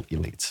powerful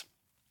elites.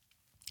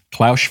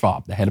 Klaus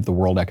Schwab, the head of the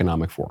World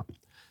Economic Forum,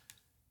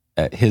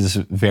 his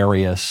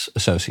various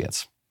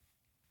associates,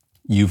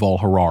 Yuval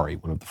Harari,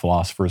 one of the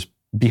philosophers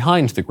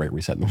behind the Great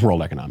Reset in the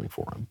World Economic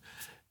Forum,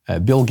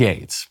 Bill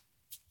Gates,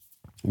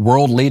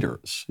 world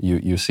leaders.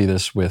 You see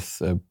this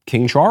with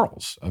King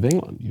Charles of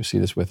England. You see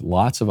this with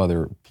lots of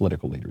other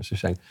political leaders who are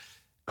saying,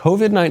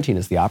 COVID-19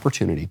 is the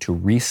opportunity to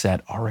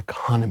reset our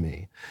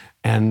economy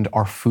and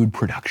our food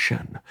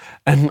production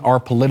and our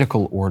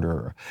political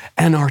order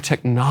and our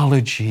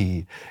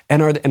technology.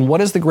 And what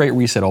does the Great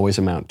Reset always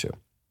amount to?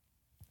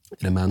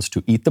 It amounts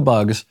to eat the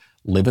bugs,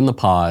 live in the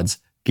pods,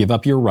 give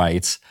up your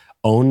rights,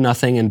 own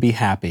nothing and be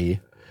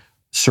happy,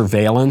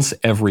 surveillance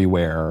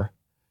everywhere,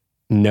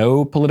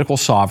 no political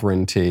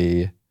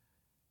sovereignty.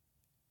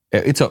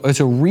 It's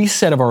a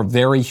reset of our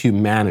very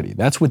humanity.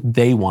 That's what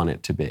they want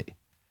it to be.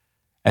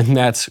 And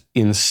that's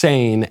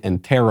insane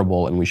and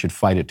terrible, and we should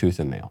fight it tooth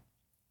and nail.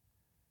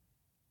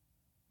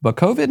 But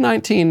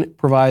COVID-19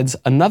 provides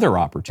another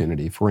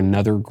opportunity for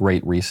another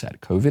great reset.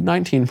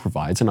 COVID-19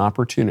 provides an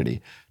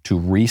opportunity to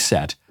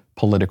reset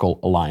political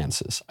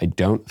alliances. I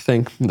don't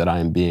think that I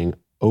am being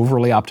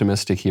overly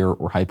optimistic here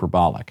or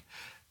hyperbolic.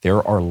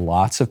 There are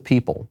lots of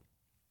people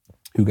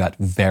who got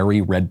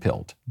very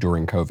red-pilled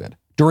during COVID,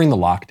 during the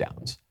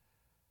lockdowns.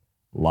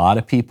 A lot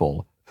of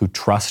people who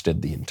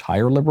trusted the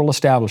entire liberal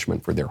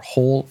establishment for their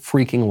whole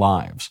freaking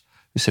lives,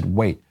 who said,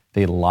 wait,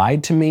 they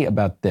lied to me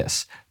about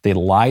this. They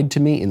lied to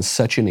me in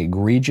such an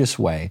egregious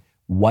way.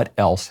 What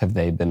else have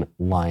they been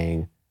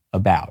lying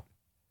about?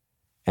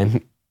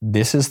 And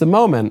this is the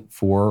moment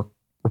for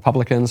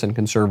Republicans and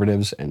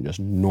conservatives and just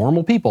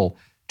normal people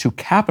to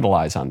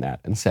capitalize on that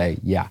and say,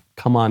 yeah,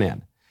 come on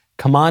in.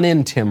 Come on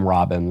in, Tim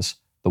Robbins.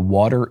 The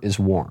water is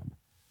warm.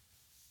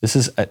 This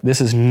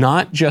is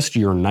not just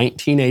your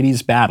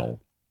 1980s battle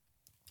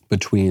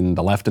between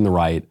the left and the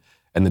right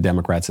and the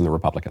Democrats and the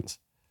Republicans.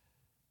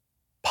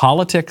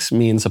 Politics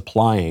means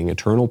applying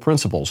eternal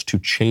principles to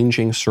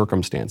changing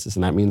circumstances,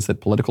 and that means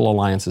that political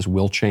alliances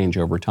will change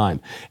over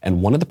time.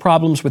 And one of the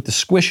problems with the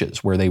squishes,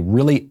 where they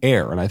really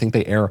err, and I think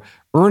they err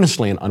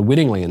earnestly and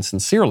unwittingly and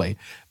sincerely,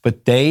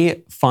 but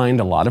they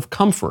find a lot of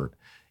comfort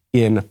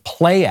in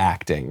play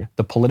acting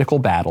the political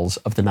battles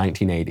of the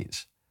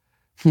 1980s.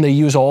 And they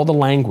use all the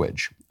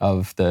language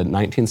of the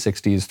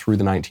 1960s through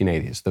the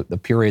 1980s, the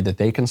period that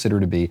they consider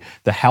to be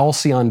the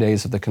halcyon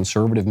days of the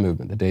conservative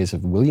movement, the days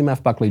of William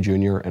F. Buckley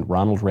Jr. and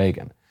Ronald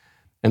Reagan.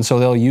 And so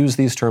they'll use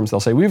these terms.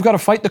 They'll say, we've got to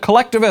fight the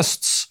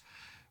collectivists.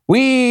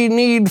 We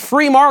need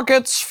free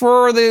markets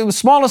for the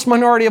smallest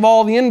minority of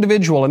all, the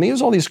individual. And they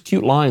use all these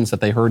cute lines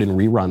that they heard in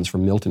reruns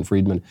from Milton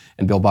Friedman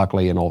and Bill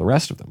Buckley and all the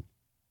rest of them.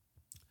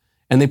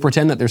 And they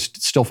pretend that they're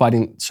still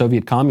fighting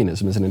Soviet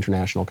communism as an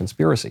international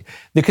conspiracy.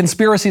 The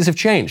conspiracies have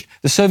changed.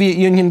 The Soviet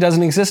Union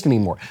doesn't exist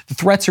anymore. The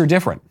threats are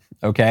different,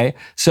 okay?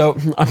 So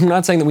I'm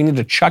not saying that we need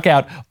to chuck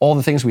out all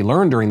the things we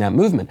learned during that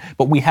movement,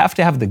 but we have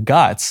to have the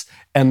guts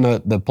and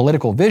the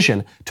political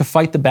vision to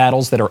fight the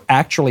battles that are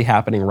actually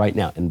happening right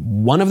now.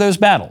 And one of those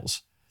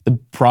battles,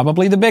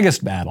 probably the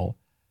biggest battle,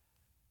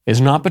 is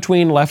not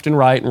between left and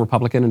right and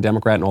Republican and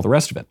Democrat and all the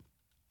rest of it.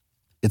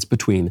 It's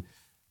between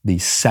the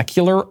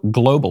secular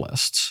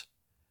globalists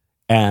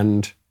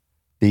and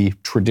the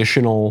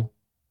traditional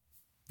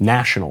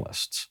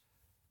nationalists,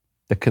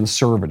 the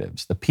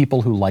conservatives, the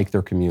people who like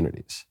their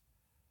communities.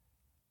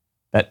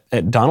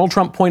 Donald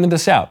Trump pointed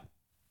this out.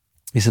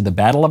 He said the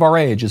battle of our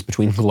age is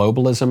between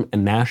globalism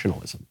and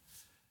nationalism.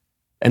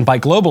 And by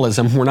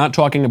globalism, we're not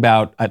talking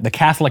about the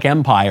Catholic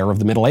Empire of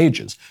the Middle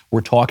Ages.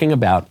 We're talking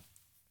about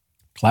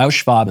Klaus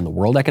Schwab and the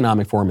World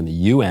Economic Forum and the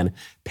UN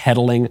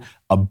peddling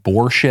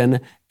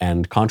abortion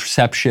and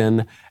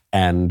contraception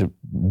and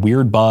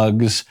weird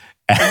bugs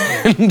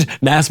and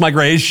mass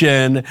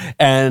migration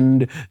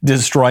and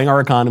destroying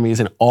our economies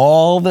and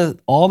all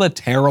the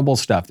terrible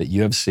stuff that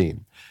you have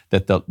seen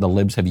that the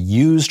libs have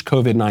used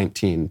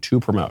COVID-19 to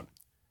promote.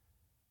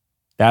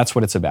 That's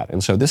what it's about.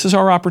 And so this is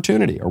our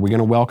opportunity. Are we going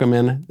to welcome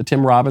in the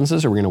Tim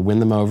Robbinses? Are we going to win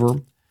them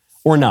over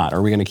or not?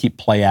 Are we going to keep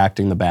play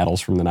acting the battles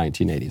from the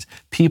 1980s?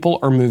 People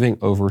are moving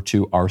over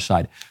to our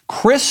side.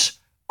 Chris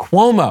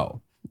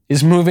Cuomo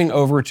is moving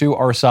over to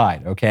our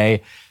side,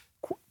 okay?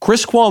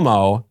 Chris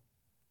Cuomo,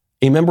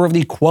 a member of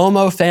the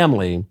Cuomo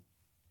family,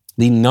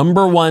 the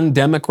number one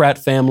Democrat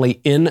family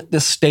in the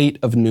state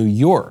of New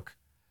York.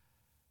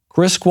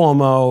 Chris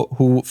Cuomo,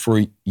 who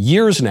for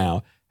years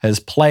now has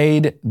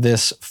played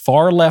this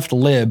far-left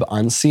lib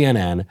on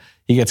CNN.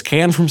 He gets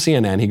canned from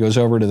CNN. He goes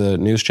over to the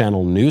news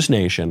channel News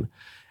Nation,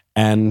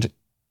 and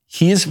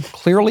he is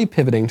clearly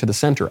pivoting to the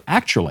center.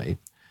 Actually,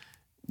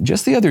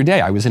 just the other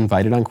day, I was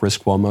invited on Chris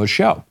Cuomo's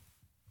show,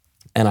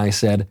 and I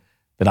said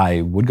that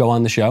I would go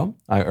on the show.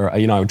 I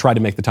would try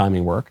to make the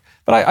timing work,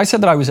 but I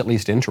said that I was at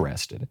least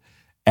interested.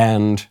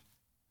 And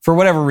for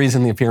whatever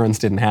reason, the appearance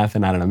didn't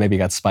happen. I don't know, maybe it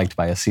got spiked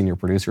by a senior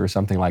producer or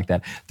something like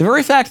that. The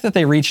very fact that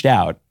they reached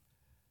out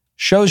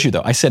shows you,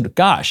 though. I said,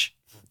 gosh,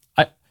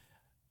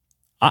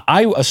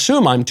 I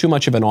assume I'm too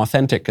much of an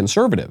authentic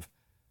conservative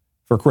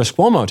for Chris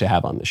Cuomo to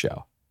have on the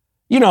show.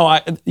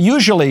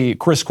 Usually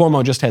Chris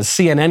Cuomo just has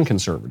CNN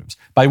conservatives,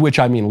 by which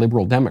I mean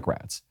liberal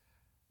Democrats.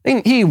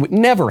 He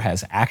never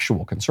has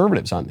actual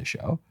conservatives on the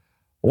show.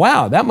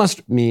 Wow, that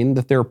must mean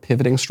that they're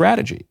pivoting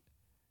strategy.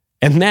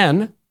 And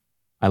then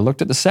I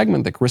looked at the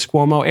segment that Chris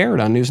Cuomo aired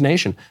on News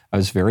Nation. I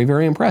was very,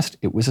 very impressed.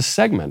 It was a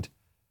segment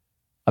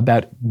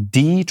about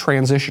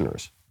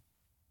detransitioners.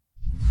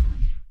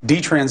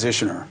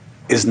 Detransitioner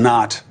is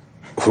not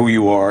who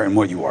you are and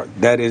what you are.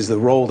 That is the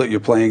role that you're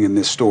playing in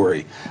this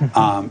story,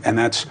 and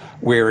that's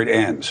where it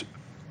ends.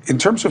 In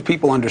terms of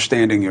people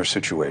understanding your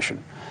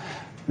situation,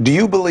 do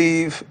you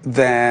believe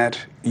that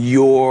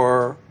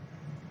your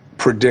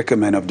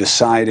predicament of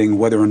deciding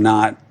whether or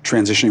not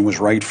transitioning was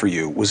right for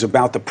you was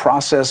about the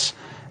process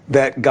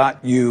that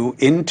got you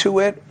into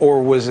it,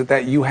 or was it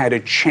that you had to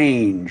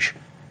change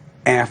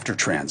after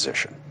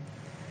transition?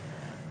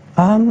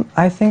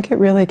 I think it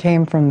really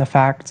came from the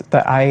fact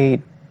that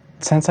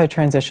since I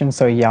transitioned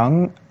so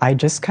young, I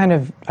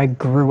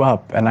grew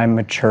up and I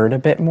matured a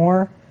bit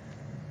more.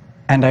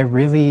 And I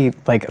really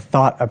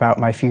thought about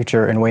my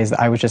future in ways that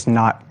I was just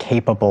not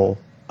capable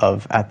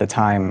of at the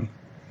time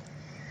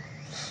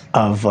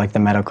of the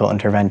medical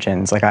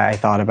interventions. I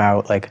thought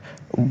about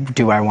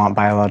do I want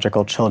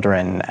biological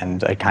children?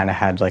 And I kind of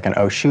had an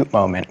oh shoot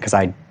moment because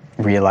I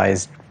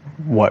realized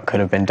what could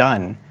have been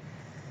done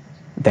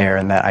there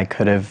and that I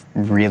could have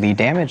really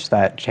damaged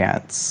that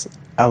chance,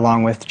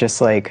 along with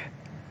just like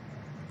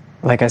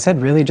I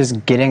said, really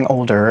just getting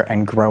older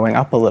and growing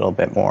up a little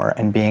bit more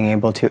and being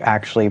able to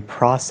actually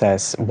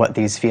process what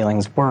these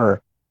feelings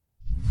were.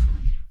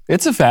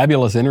 It's a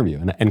fabulous interview.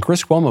 And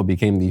Chris Cuomo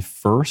became the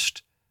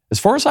first, as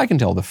far as I can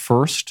tell, the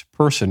first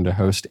person to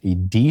host a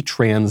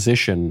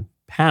detransition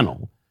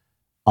panel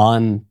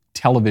on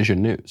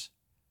television news.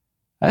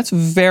 That's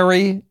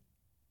very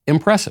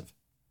impressive.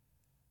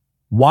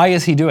 Why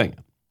is he doing it?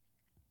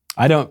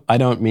 I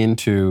don't mean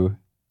to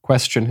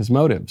question his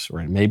motives,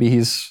 or maybe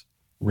he's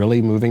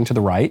really moving to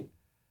the right.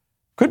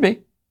 Could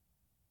be.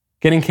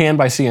 Getting canned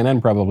by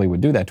CNN probably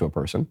would do that to a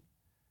person.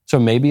 So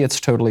maybe it's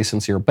totally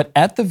sincere. But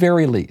at the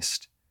very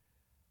least,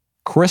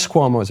 Chris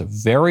Cuomo is a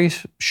very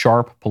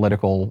sharp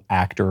political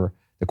actor.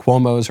 The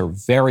Cuomos are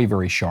very,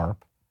 very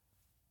sharp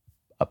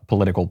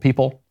political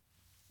people.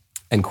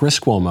 And Chris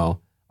Cuomo,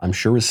 I'm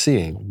sure, is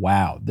seeing,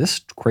 wow,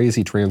 this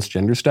crazy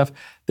transgender stuff,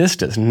 this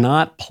does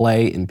not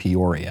play in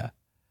Peoria.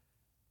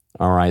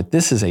 All right,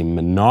 this is a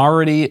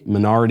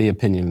minority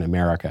opinion in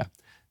America,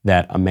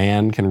 that a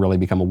man can really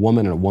become a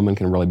woman and a woman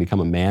can really become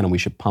a man, and we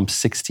should pump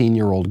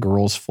 16-year-old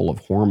girls full of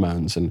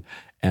hormones and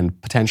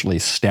potentially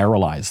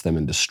sterilize them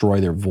and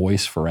destroy their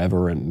voice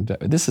forever. And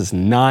this is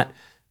not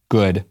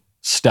good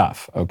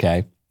stuff,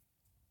 okay?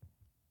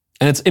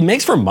 And it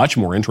makes for much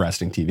more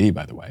interesting TV,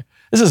 by the way.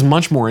 This is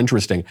much more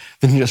interesting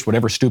than just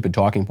whatever stupid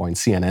talking point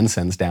CNN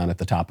sends down at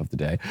the top of the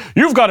day.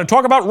 You've got to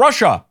talk about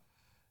Russia.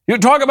 You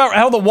talk about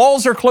how the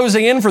walls are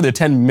closing in for the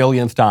 10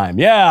 millionth time.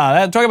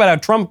 Yeah, talk about how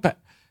Trump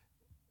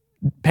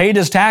paid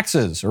his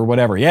taxes or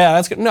whatever. Yeah,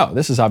 that's good. No,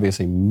 this is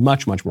obviously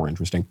much, much more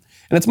interesting.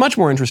 And it's much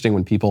more interesting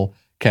when people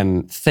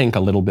can think a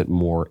little bit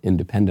more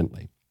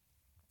independently.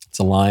 It's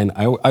a line,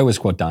 I always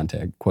quote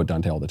Dante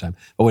all the time.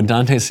 But when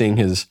Dante's seeing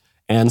his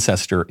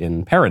ancestor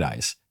in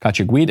paradise,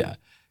 Cacciaguida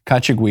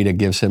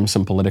gives him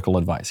some political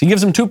advice. He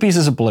gives him two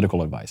pieces of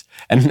political advice.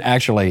 And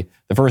actually,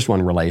 the first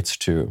one relates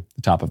to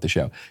the top of the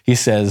show. He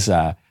says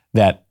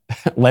that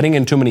letting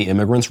in too many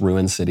immigrants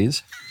ruins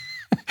cities.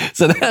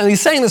 So he's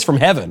saying this from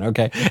heaven,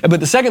 okay? But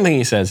the second thing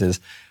he says is,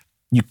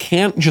 you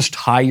can't just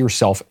tie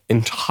yourself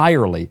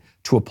entirely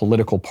to a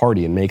political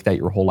party and make that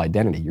your whole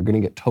identity. You're going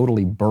to get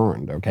totally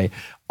burned, okay?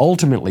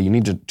 Ultimately, you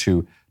need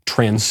to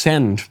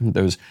transcend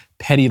those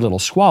petty little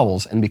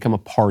squabbles and become a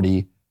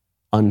party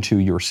unto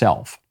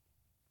yourself.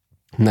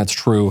 And that's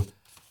true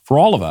for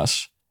all of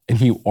us. And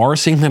you are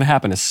seeing that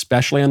happen,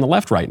 especially on the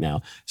left right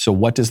now. So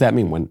what does that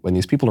mean? When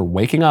these people are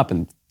waking up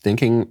and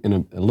thinking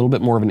in a little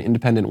bit more of an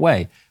independent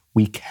way,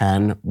 we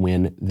can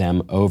win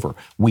them over.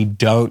 We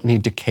don't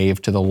need to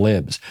cave to the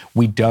libs.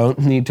 We don't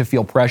need to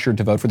feel pressured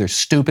to vote for their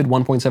stupid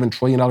 $1.7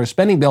 trillion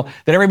spending bill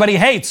that everybody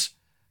hates.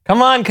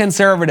 Come on,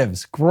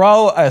 conservatives,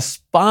 grow a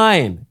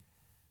spine.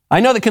 I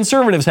know that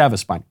conservatives have a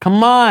spine.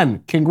 Come on,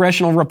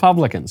 congressional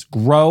Republicans,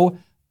 grow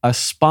a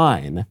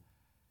spine.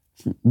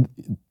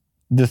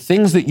 The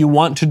things that you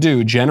want to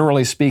do,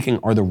 generally speaking,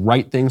 are the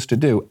right things to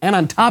do. And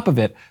on top of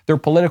it, they're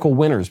political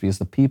winners because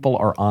the people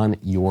are on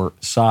your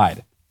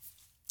side.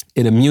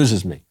 It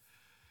amuses me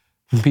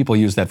when people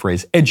use that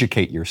phrase,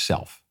 educate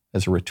yourself,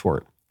 as a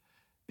retort,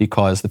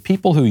 because the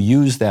people who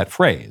use that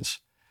phrase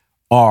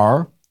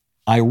are,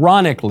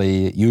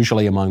 ironically,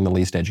 usually among the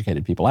least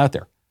educated people out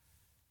there.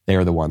 They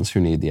are the ones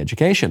who need the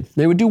education.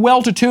 They would do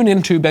well to tune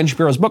into Ben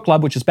Shapiro's book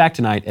club, which is back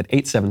tonight at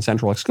 8, 7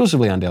 Central,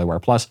 exclusively on Daily Wire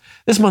Plus.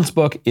 This month's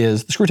book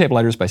is The Screwtape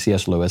Letters by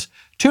C.S. Lewis.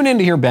 Tune in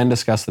to hear Ben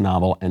discuss the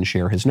novel and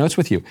share his notes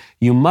with you.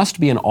 You must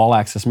be an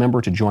all-access member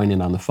to join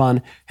in on the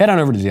fun. Head on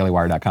over to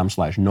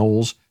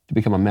dailywire.com/Knowles to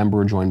become a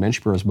member. Join Ben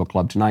Shapiro's book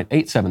club tonight,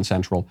 8, 7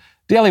 Central,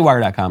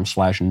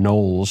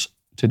 dailywire.com/Knowles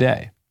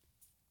today.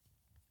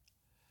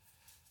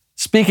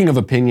 Speaking of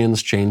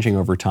opinions changing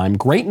over time,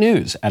 great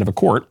news out of a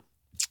court.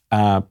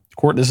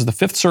 This is the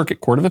Fifth Circuit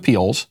Court of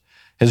Appeals,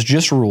 has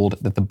just ruled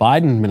that the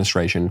Biden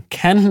administration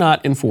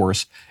cannot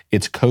enforce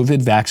its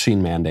COVID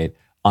vaccine mandate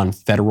on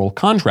federal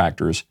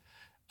contractors.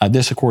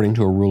 This according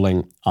to a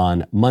ruling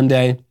on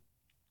Monday.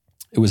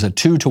 It was a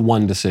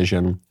 2-1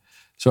 decision.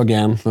 So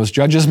again, those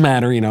judges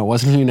matter. It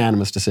wasn't a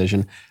unanimous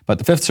decision. But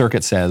the Fifth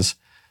Circuit says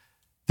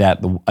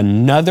that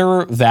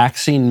another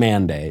vaccine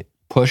mandate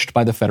pushed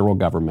by the federal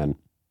government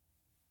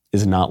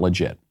is not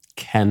legit,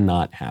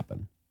 cannot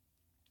happen.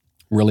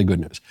 Really good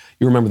news.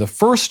 You remember the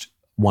first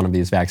one of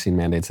these vaccine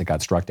mandates that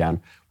got struck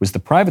down was the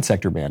private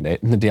sector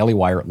mandate, and the Daily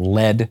Wire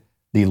led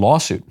the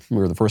lawsuit. We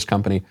were the first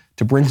company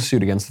to bring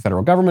suit against the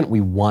federal government.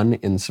 We won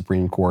in the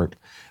Supreme Court.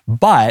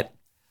 But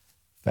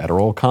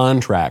federal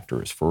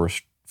contractors,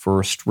 first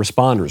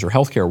responders, or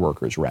healthcare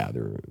workers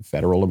rather,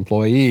 federal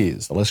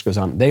employees, the list goes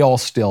on, they all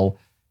still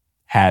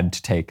had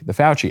to take the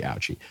Fauci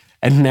ouchie.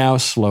 And now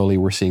slowly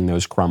we're seeing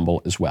those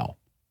crumble as well,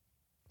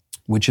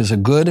 which is a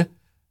good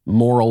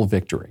moral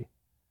victory.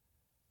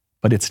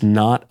 But it's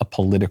not a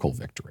political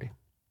victory.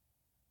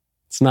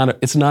 It's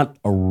not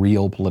a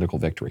real political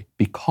victory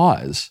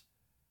because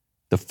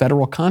the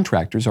federal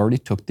contractors already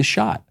took the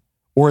shot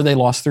or they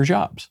lost their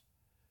jobs.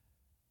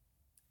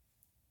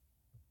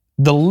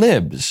 The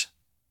libs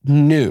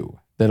knew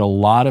that a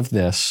lot of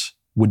this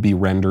would be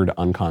rendered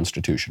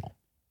unconstitutional.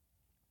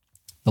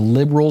 The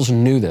liberals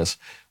knew this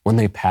when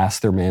they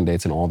passed their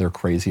mandates and all their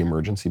crazy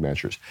emergency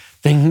measures.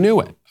 They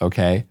knew it,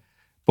 okay?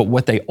 But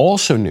what they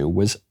also knew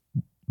was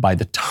by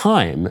the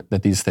time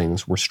that these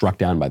things were struck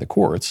down by the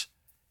courts,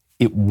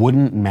 it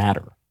wouldn't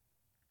matter.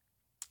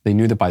 They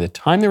knew that by the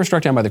time they were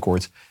struck down by the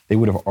courts, they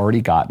would have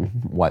already gotten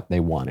what they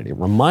wanted. It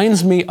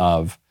reminds me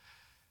of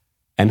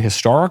an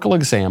historical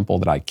example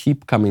that I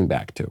keep coming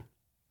back to.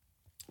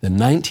 The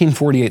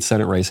 1948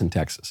 Senate race in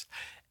Texas.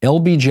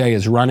 LBJ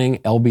is running,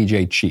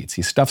 LBJ cheats.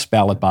 He stuffs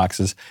ballot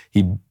boxes.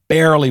 He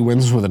barely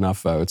wins with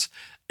enough votes.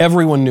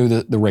 Everyone knew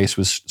that the race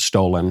was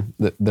stolen.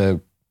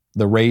 The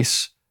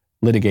race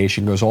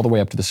litigation goes all the way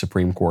up to the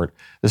Supreme Court.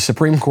 The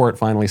Supreme Court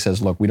finally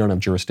says, look, we don't have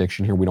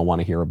jurisdiction here. We don't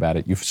want to hear about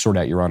it. You sort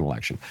out your own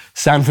election.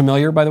 Sound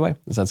familiar, by the way?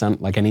 Does that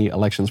sound like any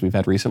elections we've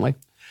had recently?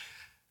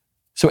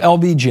 So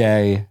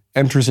LBJ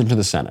enters into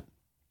the Senate.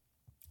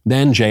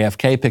 Then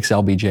JFK picks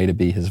LBJ to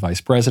be his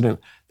vice president.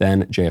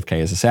 Then JFK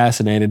is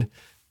assassinated,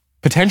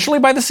 potentially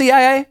by the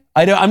CIA.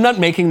 I'm not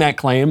making that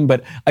claim,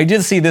 but I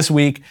did see this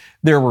week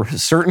there were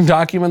certain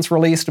documents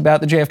released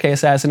about the JFK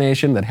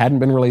assassination that hadn't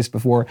been released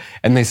before,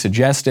 and they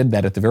suggested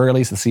that at the very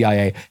least the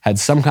CIA had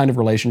some kind of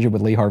relationship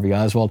with Lee Harvey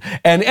Oswald.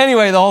 And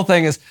anyway, the whole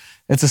thing is,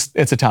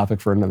 it's a topic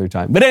for another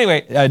time. But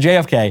anyway,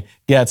 JFK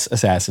gets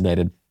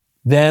assassinated.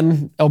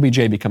 Then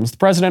LBJ becomes the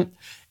president.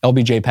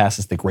 LBJ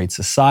passes the Great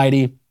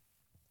Society,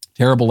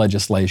 terrible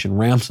legislation,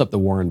 ramps up the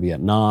war in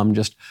Vietnam,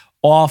 just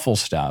awful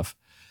stuff.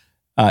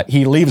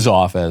 He leaves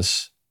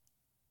office.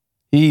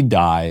 He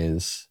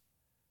dies.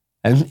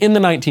 And in the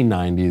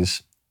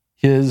 1990s,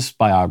 his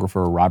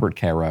biographer, Robert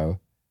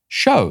Caro,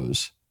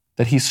 shows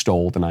that he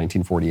stole the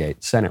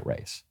 1948 Senate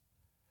race.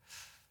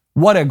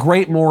 What a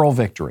great moral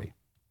victory.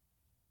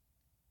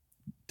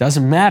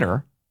 Doesn't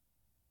matter.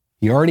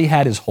 He already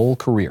had his whole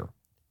career.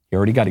 He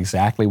already got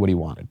exactly what he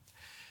wanted.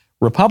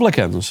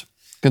 Republicans,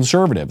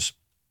 conservatives,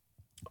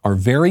 are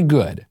very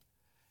good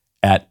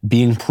at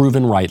being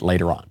proven right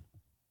later on.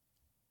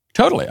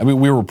 Totally. I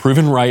mean, we were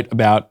proven right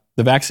about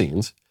the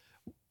vaccines.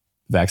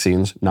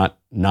 Vaccines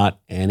not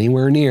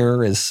anywhere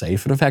near as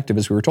safe and effective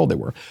as we were told they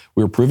were.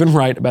 We were proven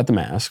right about the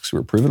masks. We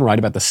were proven right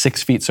about the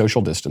 6 feet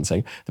social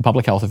distancing. The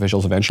public health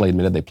officials eventually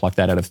admitted they plucked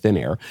that out of thin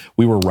air.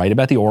 We were right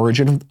about the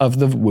origin of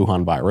the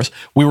Wuhan virus.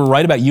 We were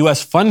right about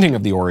U.S. funding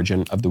of the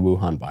origin of the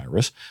Wuhan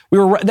virus. We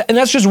were right, and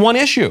that's just one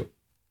issue.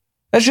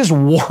 That's just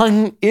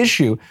one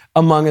issue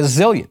among a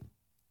zillion.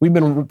 We've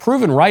been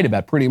proven right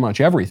about pretty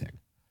much everything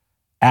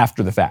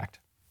after the fact.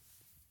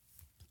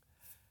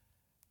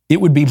 It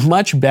would be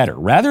much better,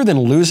 rather than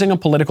losing a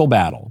political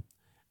battle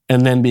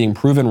and then being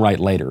proven right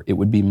later, it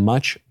would be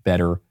much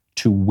better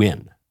to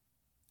win.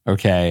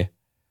 Okay?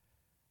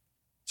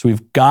 So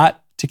we've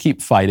got to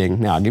keep fighting.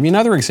 Now, I'll give you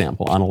another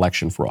example on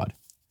election fraud.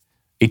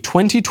 A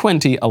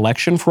 2020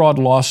 election fraud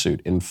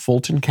lawsuit in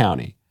Fulton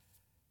County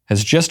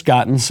has just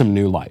gotten some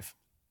new life.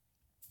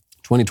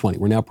 2020.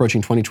 We're now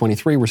approaching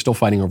 2023. We're still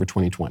fighting over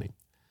 2020.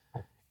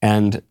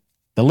 And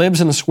the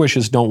libs and the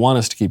squishes don't want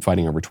us to keep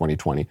fighting over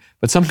 2020,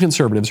 but some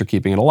conservatives are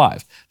keeping it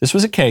alive. This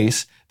was a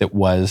case that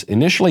was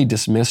initially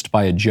dismissed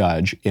by a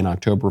judge in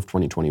October of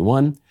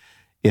 2021.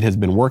 It has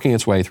been working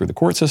its way through the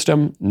court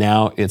system.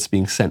 Now it's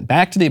being sent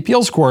back to the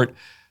appeals court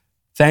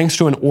thanks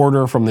to an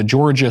order from the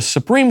Georgia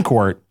Supreme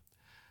Court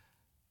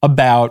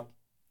about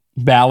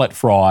ballot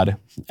fraud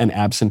and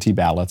absentee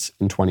ballots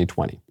in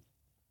 2020.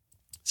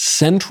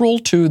 Central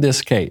to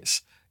this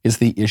case is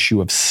the issue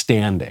of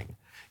standing.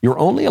 You're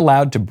only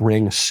allowed to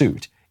bring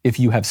suit if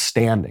you have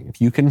standing,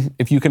 if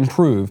you can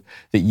prove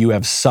that you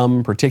have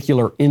some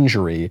particular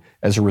injury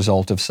as a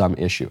result of some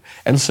issue.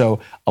 And so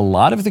a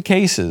lot of the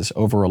cases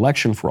over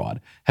election fraud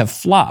have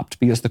flopped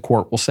because the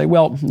court will say,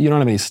 well, you don't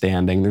have any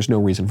standing. There's no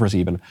reason for us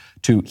even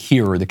to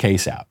hear the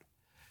case out.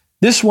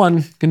 This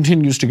one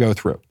continues to go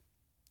through.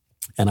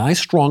 And I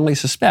strongly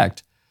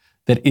suspect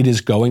that it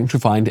is going to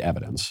find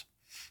evidence,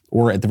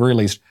 or at the very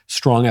least,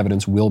 strong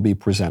evidence will be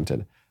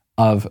presented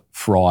of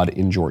fraud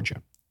in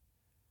Georgia.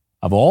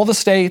 Of all the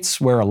states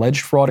where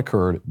alleged fraud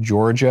occurred,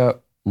 Georgia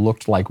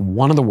looked like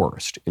one of the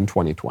worst in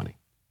 2020.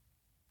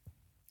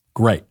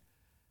 Great.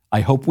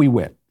 I hope we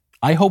win.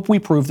 I hope we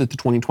prove that the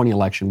 2020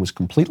 election was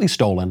completely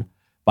stolen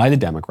by the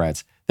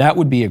Democrats. That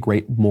would be a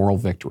great moral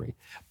victory.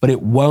 But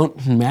it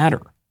won't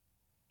matter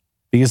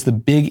because the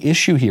big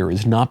issue here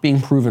is not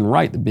being proven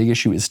right. The big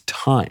issue is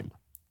time.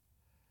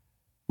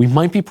 We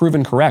might be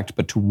proven correct,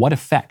 but to what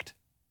effect?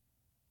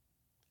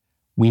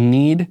 We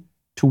need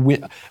to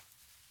win.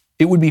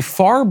 It would be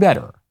far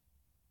better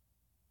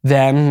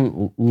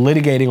than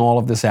litigating all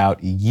of this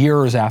out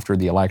years after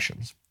the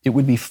elections. It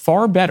would be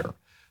far better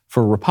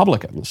for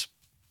Republicans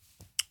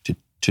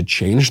to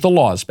change the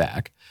laws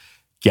back,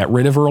 get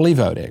rid of early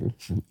voting,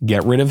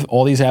 get rid of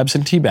all these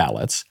absentee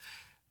ballots,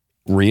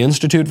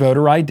 reinstitute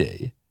voter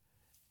ID,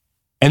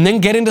 and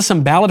then get into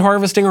some ballot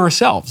harvesting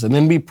ourselves and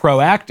then be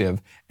proactive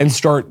and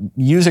start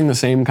using the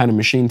same kind of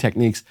machine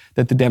techniques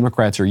that the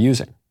Democrats are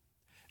using.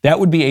 That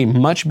would be a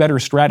much better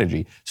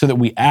strategy so that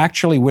we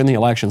actually win the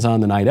elections on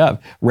the night of,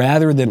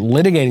 rather than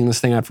litigating this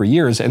thing out for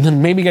years and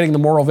then maybe getting the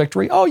moral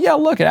victory. Oh yeah,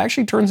 look, it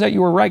actually turns out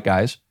you were right,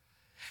 guys.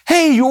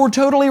 Hey, you were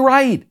totally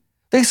right.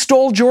 They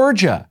stole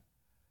Georgia.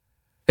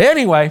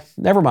 Anyway,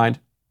 never mind.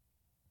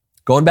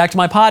 Going back to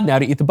my pod now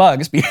to eat the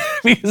bugs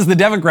because the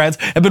Democrats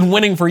have been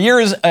winning for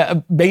years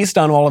based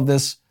on all of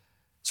this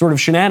sort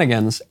of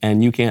shenanigans,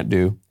 and you can't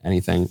do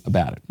anything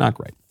about it. Not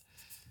great.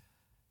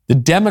 The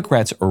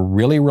Democrats are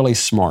really, really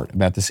smart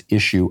about this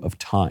issue of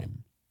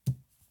time.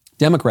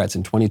 Democrats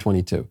in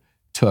 2022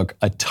 took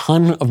a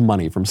ton of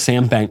money from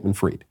Sam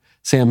Bankman-Fried.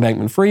 Sam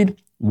Bankman-Fried,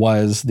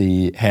 was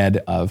the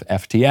head of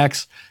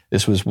FTX.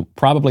 This was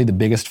probably the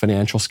biggest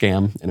financial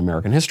scam in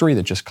American history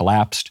that just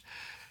collapsed.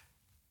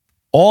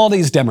 All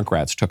these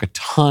Democrats took a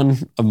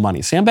ton of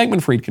money. Sam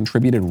Bankman-Fried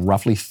contributed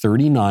roughly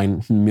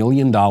 $39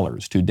 million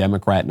to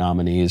Democrat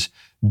nominees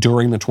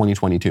during the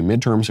 2022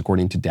 midterms,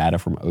 according to data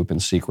from Open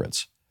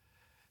Secrets.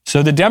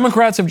 So the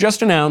Democrats have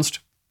just announced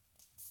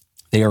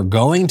they are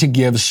going to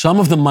give some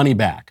of the money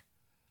back.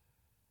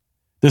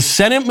 The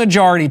Senate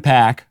Majority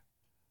PAC,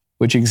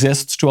 which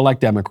exists to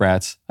elect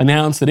Democrats,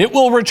 announced that it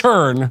will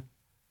return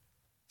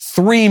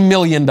 $3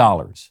 million.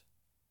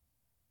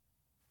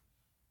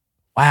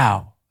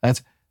 Wow.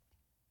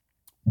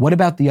 What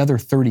about the other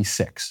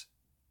 36?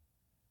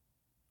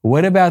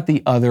 What about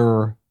the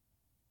other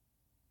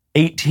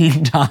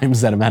 18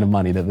 times that amount of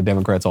money that the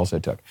Democrats also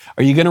took?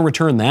 Are you going to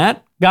return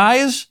that,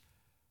 guys?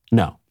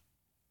 No.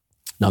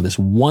 Now, this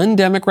one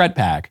Democrat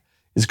PAC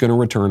is going to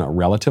return a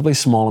relatively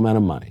small amount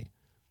of money,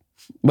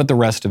 but the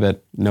rest of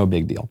it, no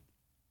big deal.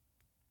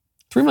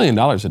 $3 million,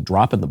 a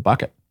drop in the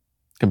bucket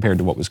compared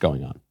to what was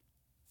going on.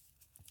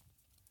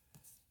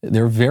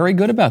 They're very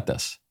good about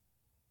this.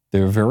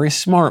 They're very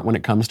smart when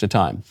it comes to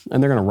time.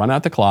 And they're going to run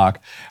out the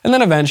clock. And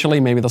then eventually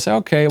maybe they'll say,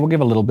 okay, we'll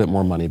give a little bit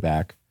more money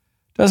back.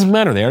 Doesn't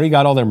matter. They already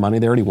got all their money.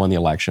 They already won the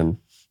election.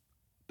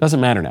 Doesn't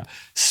matter now.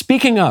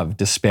 Speaking of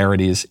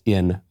disparities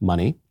in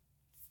money,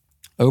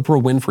 Oprah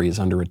Winfrey is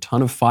under a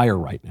ton of fire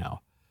right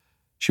now.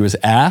 She was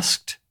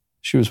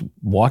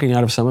walking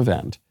out of some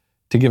event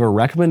to give a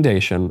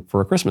recommendation for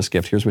a Christmas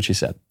gift. Here's what she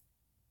said.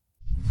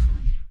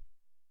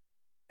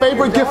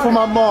 Favorite gift for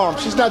my mom.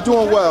 She's not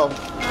doing well.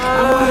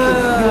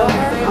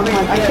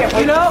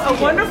 You know,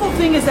 a wonderful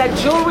thing is that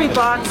jewelry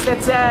box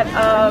that's at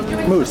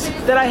Moose.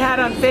 that I had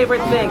on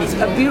Favorite Things.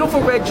 A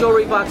beautiful red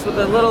jewelry box with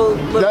a little.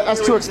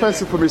 That's too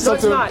expensive for me. No,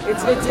 it's not.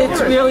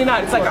 It's really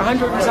not. It's like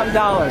 $100 and some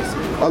dollars.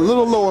 A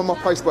little lower in my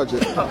price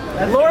budget.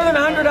 Lower than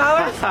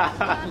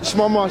 $100?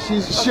 My mom, she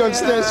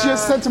understands. She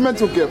has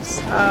sentimental gifts.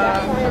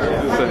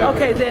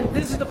 Okay, then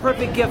this is the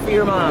perfect gift for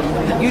your mom.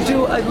 You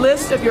do a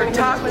list of your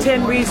top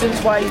 10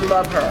 reasons why you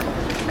love her.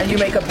 And you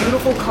make a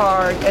beautiful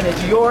card, and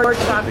it's your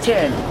top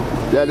 10.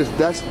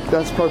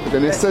 That's perfect,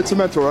 and it's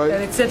sentimental, right?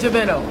 And it's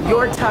sentimental.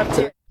 Your top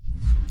 10.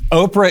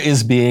 Oprah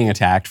is being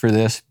attacked for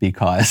this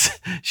because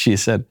she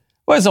said,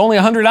 well, it's only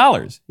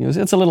 $100.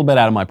 It's a little bit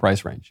out of my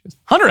price range. She goes,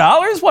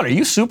 $100? What, are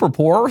you super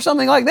poor or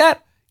something like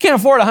that? Can't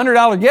afford a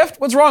 $100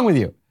 gift? What's wrong with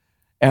you?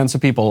 And so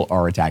people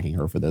are attacking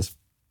her for this.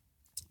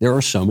 There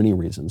are so many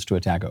reasons to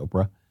attack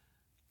Oprah.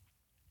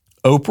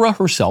 Oprah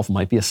herself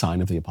might be a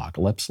sign of the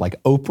apocalypse.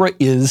 Like,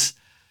 Oprah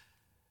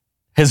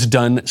has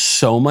done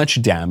so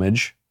much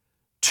damage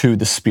to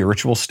the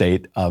spiritual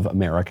state of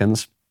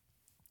Americans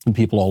and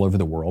people all over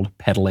the world,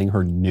 peddling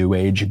her new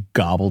age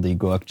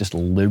gobbledygook, just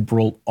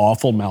liberal,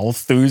 awful,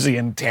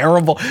 Malthusian,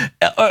 terrible.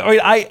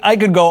 I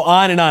could go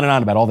on and on and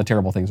on about all the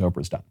terrible things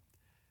Oprah's done.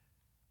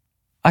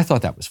 I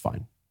thought that was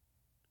fine.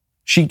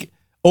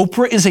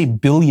 Oprah is a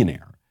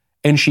billionaire,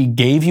 and she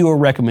gave you a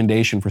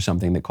recommendation for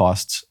something that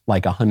costs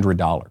like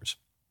 $100,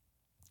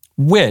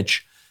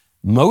 which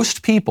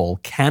most people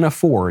can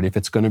afford if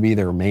it's going to be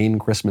their main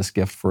Christmas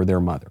gift for their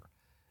mother.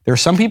 There are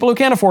some people who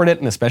can't afford it,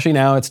 and especially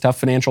now it's tough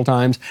financial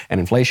times and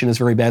inflation is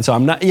very bad. So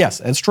yes,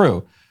 that's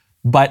true.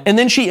 And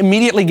then she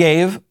immediately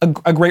gave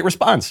a great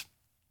response.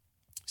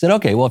 She said,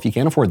 okay, well, if you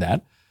can't afford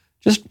that,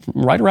 just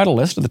write her out a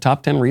list of the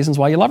top 10 reasons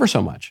why you love her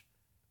so much.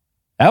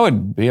 That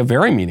would be a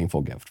very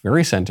meaningful gift,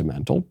 very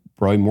sentimental,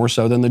 probably more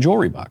so than the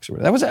jewelry box.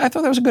 I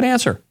thought that was a good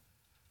answer.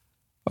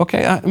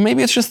 Okay,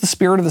 maybe it's just the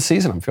spirit of the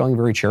season. I'm feeling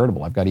very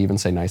charitable. I've got to even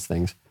say nice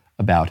things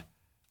about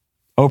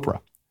Oprah.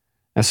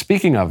 Now,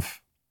 speaking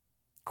of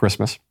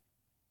Christmas,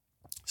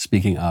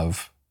 speaking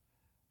of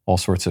all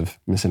sorts of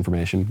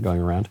misinformation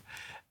going around,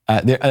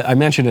 I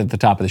mentioned at the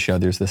top of the show,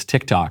 there's this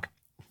TikTok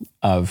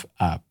of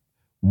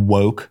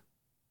woke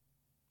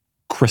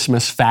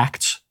Christmas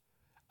facts.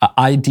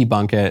 I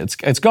debunk it.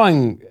 It's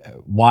going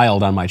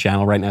wild on my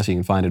channel right now, so you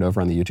can find it over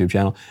on the YouTube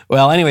channel.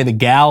 Well, anyway, the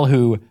gal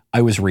who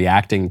I was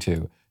reacting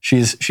to,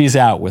 she's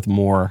out with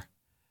more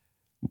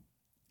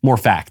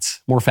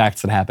facts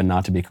that happen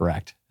not to be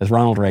correct. As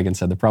Ronald Reagan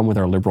said, the problem with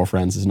our liberal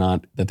friends is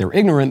not that they're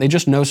ignorant, they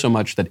just know so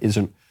much that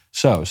isn't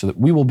so that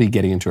we will be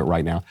getting into it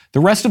right now. The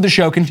rest of the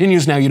show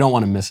continues now. You don't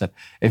want to miss it.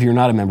 If you're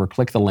not a member,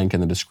 click the link in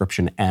the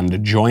description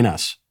and join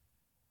us.